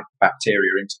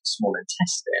bacteria into the small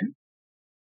intestine,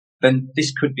 then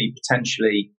this could be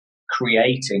potentially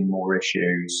creating more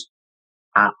issues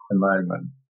at the moment.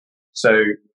 So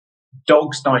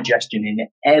dogs' digestion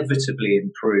inevitably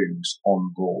improves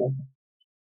on raw.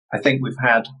 I think we've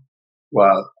had,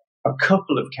 a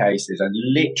couple of cases, and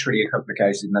literally a couple of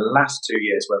cases in the last 2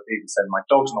 years where people said, my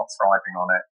dog's not thriving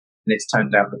on it. And it's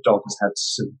turned out the dog has had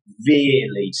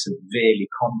severely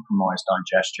compromised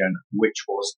digestion, which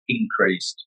was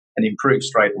increased and improved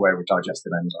straight away with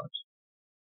digestive enzymes.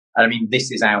 And I mean, this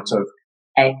is out of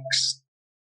X.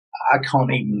 I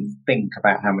can't even think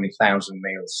about how many thousand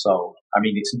meals sold. I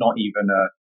mean, it's not even a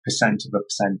percent of a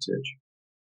percentage,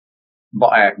 but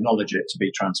I acknowledge it to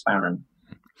be transparent.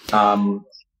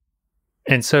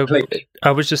 And so please.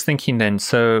 I was just thinking then,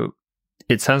 so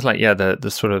it sounds like, the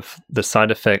sort of the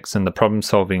side effects and the problem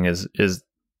solving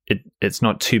it's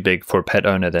not too big for a pet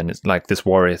owner. Then it's like this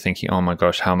warrior thinking, oh my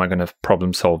gosh, how am I going to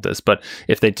problem solve this? But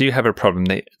if they do have a problem,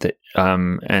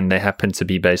 and they happen to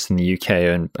be based in the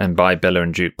UK and buy Bella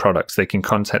and Duke products, they can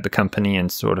contact the company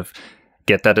and sort of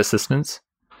get that assistance.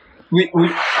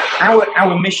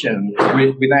 Our mission,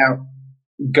 without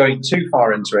going too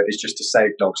far into it, is just to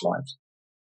save dogs' lives.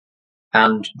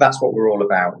 And that's what we're all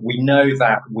about. We know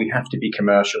that we have to be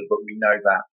commercial, but we know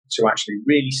that to actually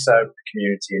really serve the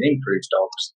community and improve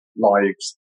dogs'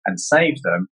 lives and save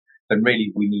them, then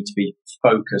really we need to be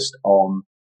focused on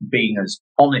being as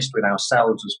honest with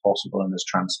ourselves as possible and as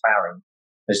transparent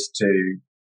as to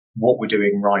what we're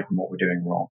doing right and what we're doing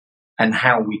wrong and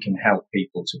how we can help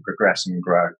people to progress and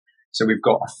grow. So we've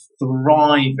got a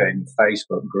thriving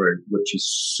Facebook group, which is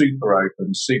super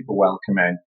open, super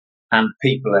welcoming, and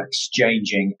people are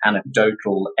exchanging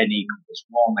anecdotal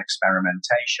N=1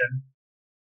 experimentation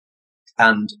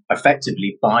and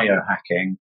effectively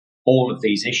biohacking all of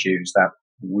these issues that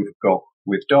we've got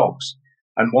with dogs.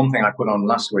 And one thing I put on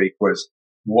last week was,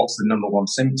 what's the number one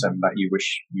symptom that you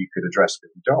wish you could address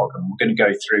with your dog? And we're going to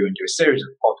go through and do a series of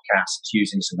podcasts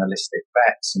using some holistic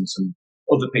vets and some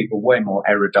other people way more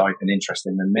erudite and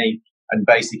interesting than me, and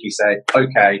basically say,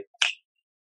 okay,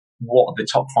 what are the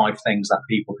top 5 things that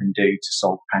people can do to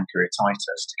solve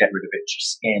pancreatitis, to get rid of itchy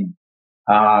skin?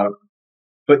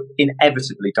 But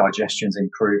inevitably, digestion's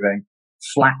improving.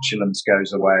 Flatulence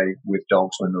goes away with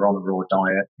dogs when they're on a raw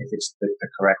diet, if it's the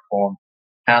correct one.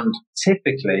 And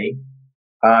typically,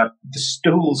 the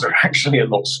stools are actually a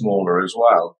lot smaller as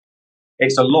well.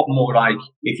 It's a lot more like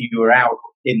if you were out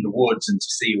in the woods and to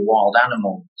see a wild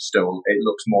animal stool, it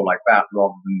looks more like that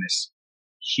rather than this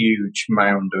huge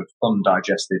mound of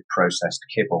undigested processed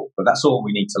kibble. But that's all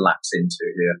we need to lapse into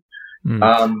here.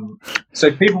 So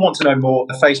if people want to know more,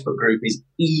 the Facebook group is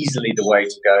easily the way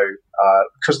to go.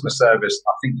 Customer service,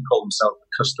 I think they call themselves the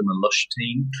Customer Lush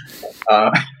team.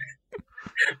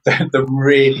 They're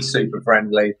really super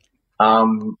friendly.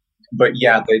 But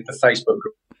yeah, the Facebook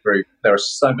group, there are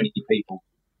so many people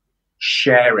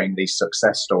sharing these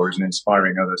success stories and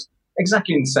inspiring others.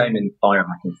 Exactly the same in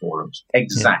biohacking forums.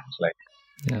 Exactly.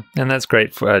 Yeah, and that's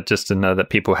great for just to know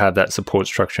that people have that support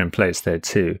structure in place there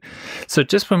too. So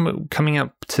just when we're coming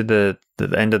up to the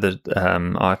end of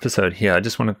our episode here, I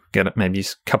just want to get maybe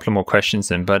a couple of more questions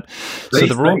in. But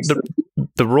please, so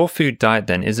the raw food diet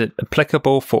then, is it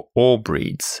applicable for all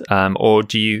breeds, or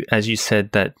do you, as you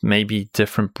said, that maybe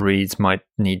different breeds might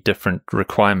need different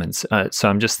requirements? So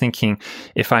I'm just thinking,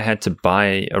 if I had to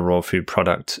buy a raw food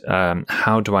product,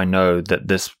 how do I know that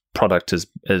this product is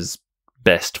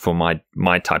best for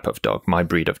my type of dog, my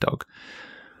breed of dog?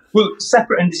 Well,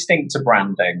 separate and distinct to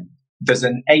branding, there's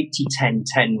an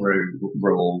 80-10-10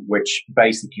 rule, which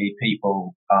basically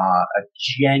people are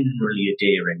generally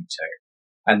adhering to.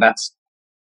 And that's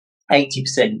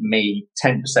 80% meat,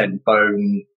 10%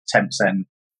 bone, 10%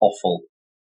 offal.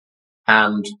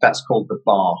 And that's called the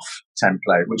BARF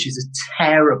template, which is a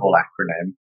terrible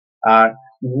acronym.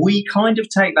 We kind of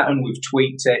take that and we've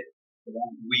tweaked it.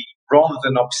 We, rather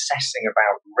than obsessing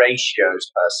about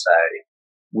ratios per se,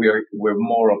 we're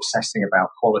more obsessing about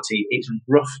quality. It's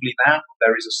roughly that.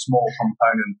 There is a small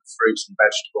component of fruits and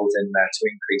vegetables in there to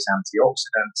increase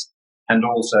antioxidants and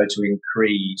also to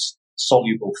increase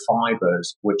soluble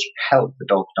fibers, which help the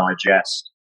dog digest,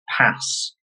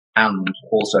 pass, and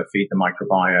also feed the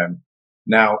microbiome.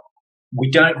 Now,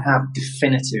 we don't have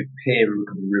definitive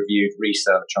peer-reviewed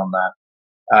research on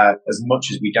that, as much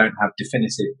as we don't have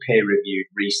definitive peer-reviewed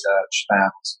research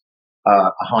that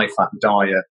a high-fat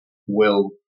diet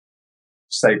will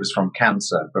save us from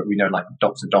cancer. But we know, like,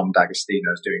 Dr. Dom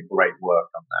D'Agostino is doing great work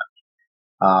on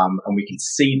that. And we can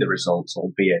see the results,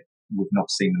 albeit we've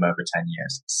not seen them over 10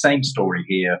 years. Same story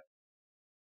here.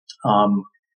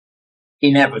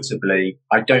 Inevitably,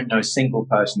 I don't know a single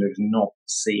person who's not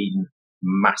seen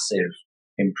massive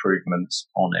improvements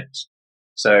on it.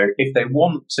 So if they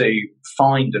want to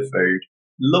find a food,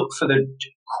 look for the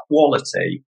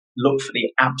quality, look for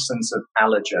the absence of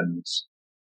allergens,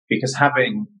 because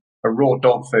having a raw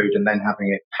dog food and then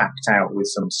having it packed out with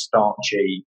some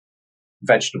starchy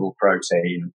vegetable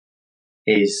protein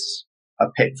is a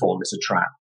pitfall. It's a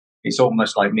trap. It's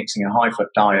almost like mixing a high-fat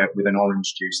diet with an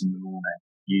orange juice in the morning.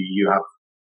 You have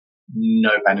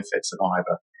no benefits of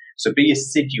either. So be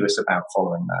assiduous about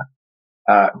following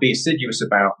that. Be assiduous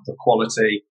about the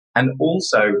quality. And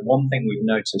also, one thing we've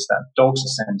noticed that dogs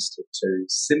are sensitive to,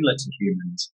 similar to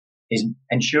humans, is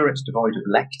ensure it's devoid of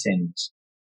lectins.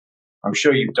 I'm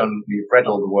sure you've read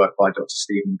all the work by Dr.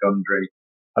 Stephen Gundry.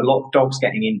 A lot of dogs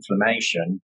getting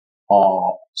inflammation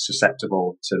are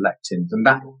susceptible to lectins, and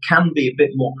that can be a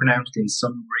bit more pronounced in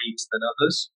some breeds than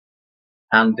others.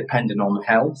 And depending on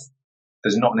health,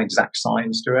 there's not an exact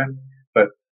science to it, but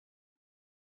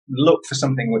look for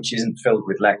something which isn't filled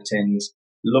with lectins.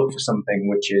 Look for something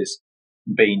which is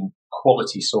being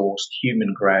quality sourced,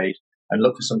 human grade, and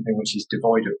look for something which is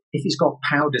devoid of, if it's got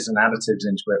powders and additives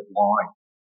into it, why?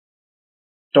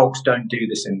 Dogs don't do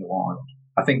this in the wild.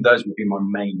 I think those would be my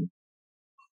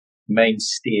main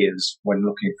steers when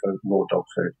looking for raw dog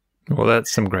food. Well,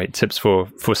 that's some great tips for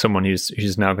someone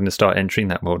who's now going to start entering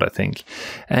that world, I think.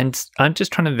 And I'm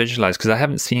just trying to visualize, because I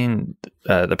haven't seen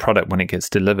the product when it gets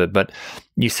delivered, but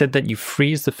you said that you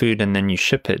freeze the food and then you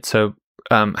ship it. So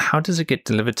how does it get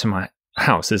delivered to my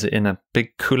house? Is it in a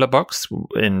big cooler box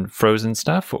in frozen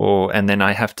stuff, and then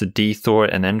I have to de-thaw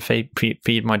it and then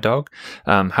feed my dog?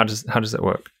 How does that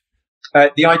work?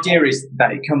 The idea is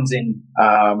that it comes in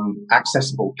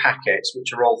accessible packets,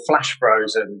 which are all flash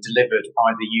frozen, delivered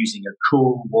either using a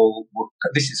cool wool.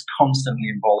 This is constantly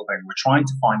evolving. We're trying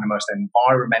to find the most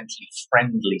environmentally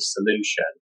friendly solution,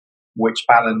 which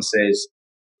balances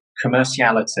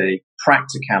commerciality,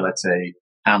 practicality,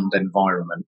 and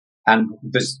environment. And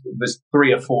there's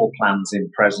 3 or 4 plans in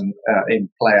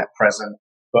play at present,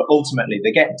 but ultimately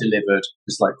they get delivered.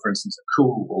 It's like, for instance, a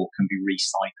cool wool can be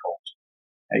recycled.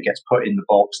 It gets put in the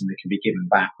box and they can be given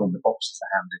back when the boxes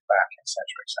are handed back, etc.,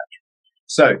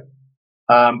 etc.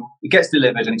 So it gets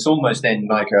delivered and it's almost in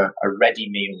like a ready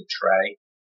meal tray,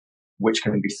 which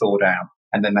can be thawed out,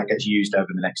 and then that gets used over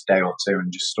the next day or two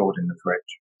and just stored in the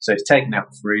fridge. So it's taken out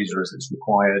the freezer as it's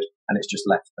required and it's just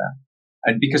left there.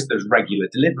 And because there's regular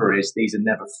deliveries, these are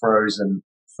never frozen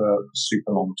for a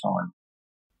super long time.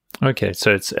 Okay,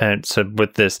 so so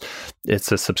with this,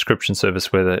 it's a subscription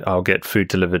service where I'll get food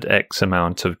delivered X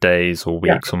amount of days or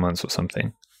weeks or months or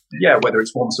something. Yeah, whether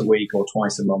it's once a week or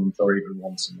twice a month or even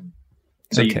once a month.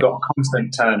 So you've got a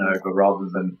constant turnover rather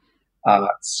than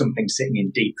something sitting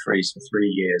in deep freeze for 3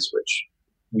 years, which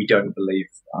we don't believe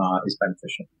is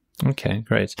beneficial. Okay,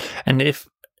 great. And if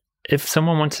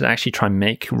someone wanted to actually try and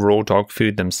make raw dog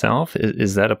food themselves,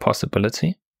 is that a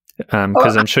possibility?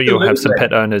 Because I'm sure you'll have some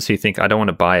pet owners who think, I don't want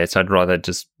to buy it, I'd rather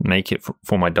just make it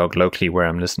for my dog locally where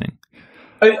I'm listening.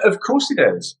 Of course it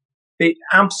is.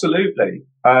 Absolutely.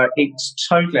 It's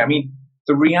totally, I mean,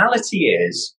 the reality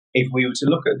is, if we were to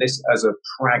look at this as a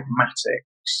pragmatic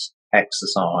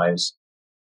exercise,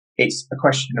 it's a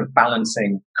question of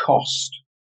balancing cost,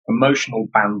 emotional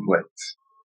bandwidth,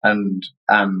 and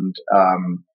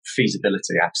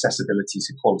feasibility, accessibility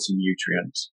to quality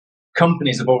nutrients.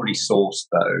 Companies have already sourced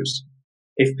those.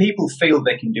 If people feel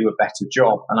they can do a better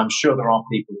job, and I'm sure there are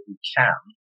people who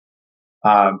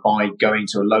can, by going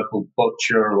to a local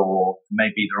butcher, or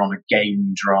maybe they're on a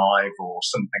game drive or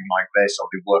something like this, or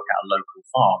they work at a local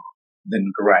farm,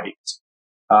 then great.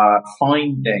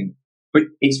 But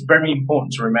it's very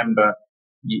important to remember,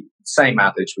 same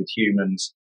adage with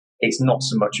humans, it's not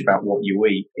so much about what you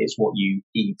eat, it's what you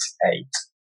ate.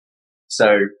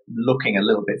 So looking a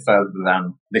little bit further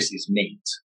than this is meat,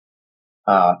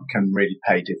 can really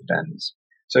pay dividends.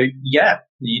 So yeah,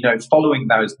 following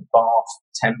those BARF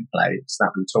templates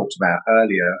that we talked about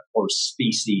earlier, or a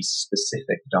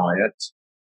species-specific diet,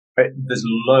 but there's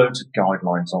loads of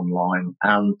guidelines online,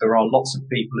 and there are lots of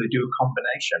people who do a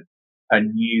combination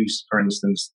and use, for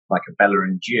instance, like a Bella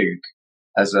and Duke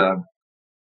as a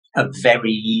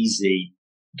very easy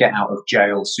get out of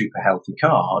jail super healthy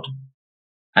card.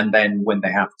 And then when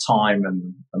they have time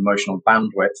and emotional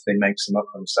bandwidth, they make some up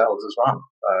themselves as well.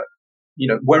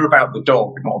 We're about the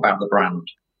dog, not about the brand.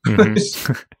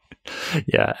 Mm-hmm.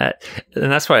 Yeah.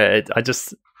 And that's why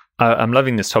I'm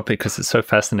loving this topic, because it's so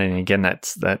fascinating. Again,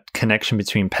 that connection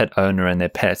between pet owner and their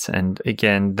pet. And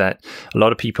again, that a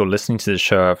lot of people listening to the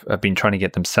show have been trying to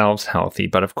get themselves healthy,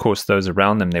 but of course, those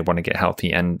around them, they want to get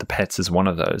healthy, and the pets is one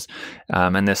of those.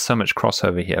 And there's so much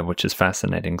crossover here, which is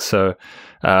fascinating. So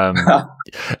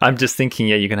I'm just thinking,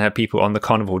 you're going to have people on the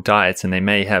carnivore diet, and they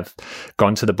may have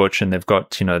gone to the butcher and they've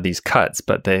got, these cuts,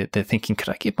 but they're thinking, could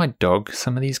I give my dog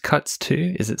some of these cuts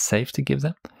too? Is it safe to give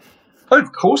them? Oh,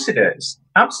 of course it is.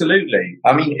 Absolutely.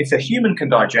 I mean, if a human can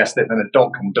digest it, then a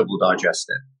dog can double digest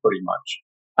it, pretty much.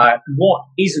 What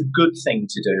is a good thing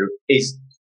to do is,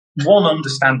 one,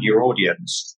 understand your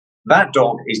audience. That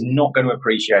dog is not going to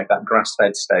appreciate that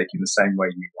grass-fed steak in the same way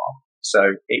you are.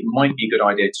 So it might be a good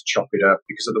idea to chop it up,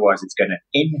 because otherwise it's going to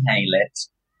inhale it.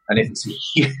 And if it's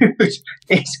huge,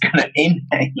 it's going to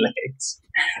inhale it.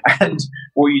 And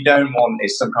what you don't want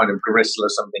is some kind of gristle or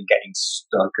something getting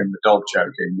stuck and the dog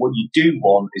choking. What you do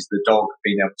want is the dog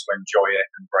being able to enjoy it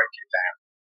and break it down.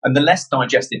 And the less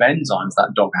digestive enzymes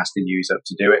that dog has to use up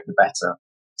to do it, the better.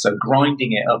 So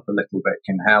grinding it up a little bit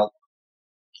can help.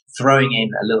 Throwing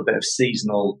in a little bit of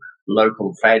seasonal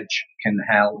local veg can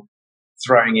help.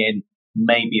 Throwing in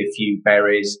maybe a few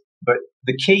berries. But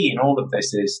the key in all of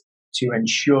this is to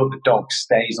ensure the dog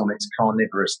stays on its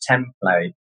carnivorous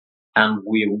template, and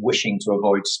we're wishing to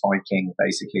avoid spiking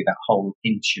basically that whole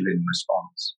insulin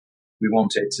response. We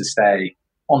want it to stay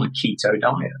on a keto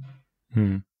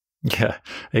diet. Yeah,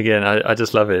 again, I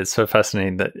just love it. It's so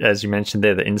fascinating that, as you mentioned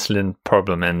there, the insulin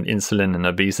problem and insulin and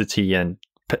obesity, and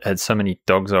so many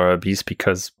dogs are obese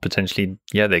because potentially,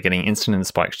 they're getting insulin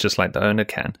spikes just like the owner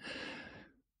can.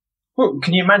 Well,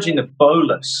 can you imagine the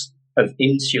bolus of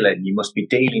insulin you must be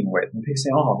dealing with? And people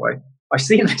say, I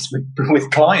see this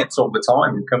with clients all the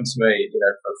time who come to me,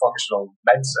 for functional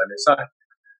medicine. It's like,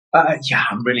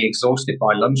 I'm really exhausted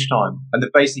by lunchtime. And they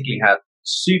basically had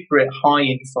super high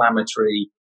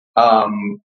inflammatory,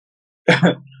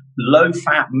 low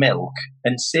fat milk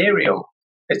and cereal.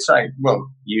 It's like,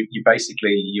 well,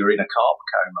 you're in a carb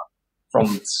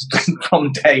coma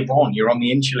from day one. You're on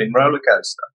the insulin roller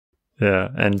coaster. Yeah.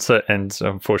 And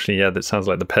unfortunately, that sounds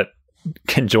like the pet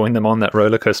can join them on that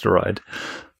roller coaster ride.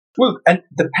 Well, and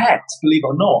the pets, believe it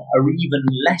or not, are even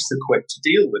less equipped to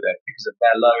deal with it because of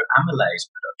their low amylase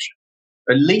production.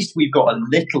 At least we've got a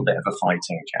little bit of a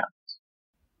fighting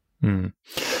chance.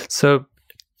 So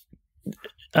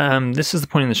this is the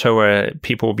point in the show where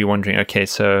people will be wondering, okay,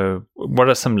 so what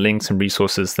are some links and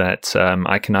resources that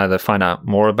I can either find out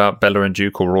more about Bella and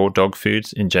Duke or raw dog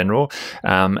foods in general?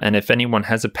 And if anyone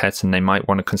has a pet and they might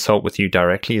want to consult with you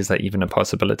directly, is that even a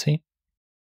possibility?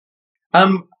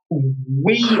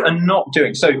 We are not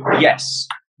doing so. Yes,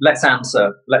 let's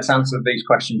answer these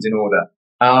questions in order.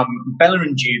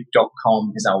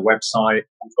 BellaandDuke.com is our website.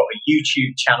 We've got a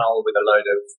YouTube channel with a load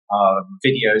of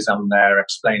videos on there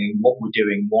explaining what we're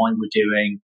doing, why we're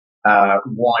doing,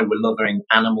 why we're loving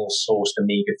animal-sourced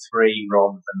omega-3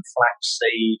 rather than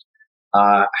flaxseed,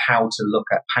 how to look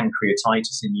at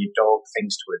pancreatitis in your dog,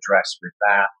 things to address with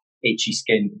that, itchy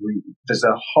skin. There's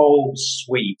a whole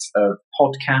suite of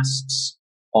podcasts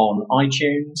on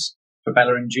iTunes for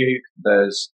Bella and Duke.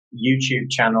 There's YouTube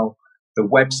channel. The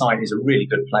website is a really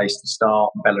good place to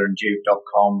start,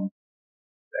 BellaandDuke.com,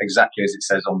 exactly as it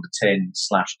says on the tin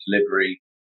 /delivery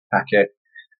packet.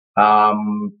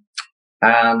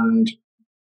 And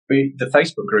the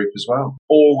Facebook group as well.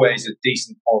 Always a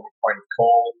decent point of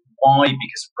call. Why?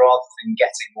 Because rather than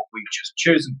getting what we've just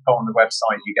chosen to put on the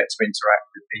website, you get to interact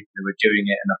with people who are doing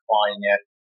it and applying it.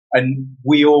 And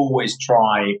we always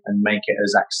try and make it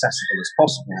as accessible as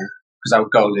possible, because our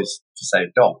goal is to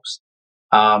save dogs.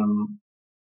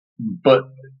 But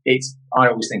I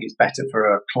always think it's better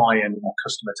for a client or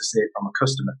customer to see it from a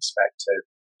customer perspective,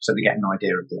 so they get an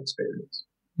idea of the experience.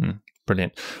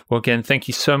 Brilliant. Well, again, thank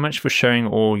you so much for sharing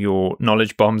all your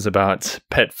knowledge bombs about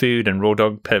pet food and raw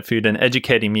dog pet food and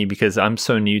educating me, because I'm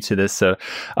so new to this. So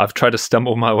I've tried to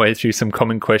stumble my way through some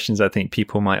common questions I think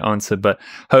people might answer, but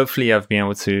hopefully I've been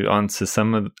able to answer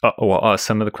some of or ask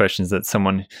some of the questions that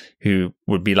someone who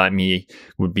would be like me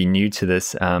would be new to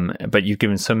this. But you've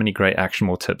given so many great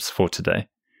actionable tips for today.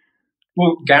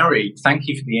 Well, Gary, thank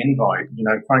you for the invite.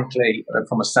 Frankly,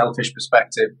 from a selfish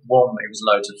perspective, one, it was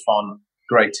loads of fun.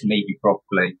 Great to meet you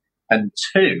properly. And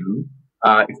two,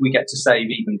 if we get to save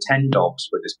even 10 dogs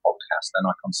with this podcast, then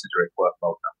I consider it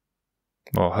worthwhile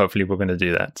done. Well, hopefully we're going to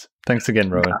do that. Thanks again,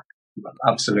 Rowan.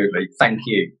 Absolutely. Thank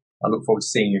you. I look forward to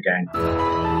seeing you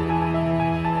again.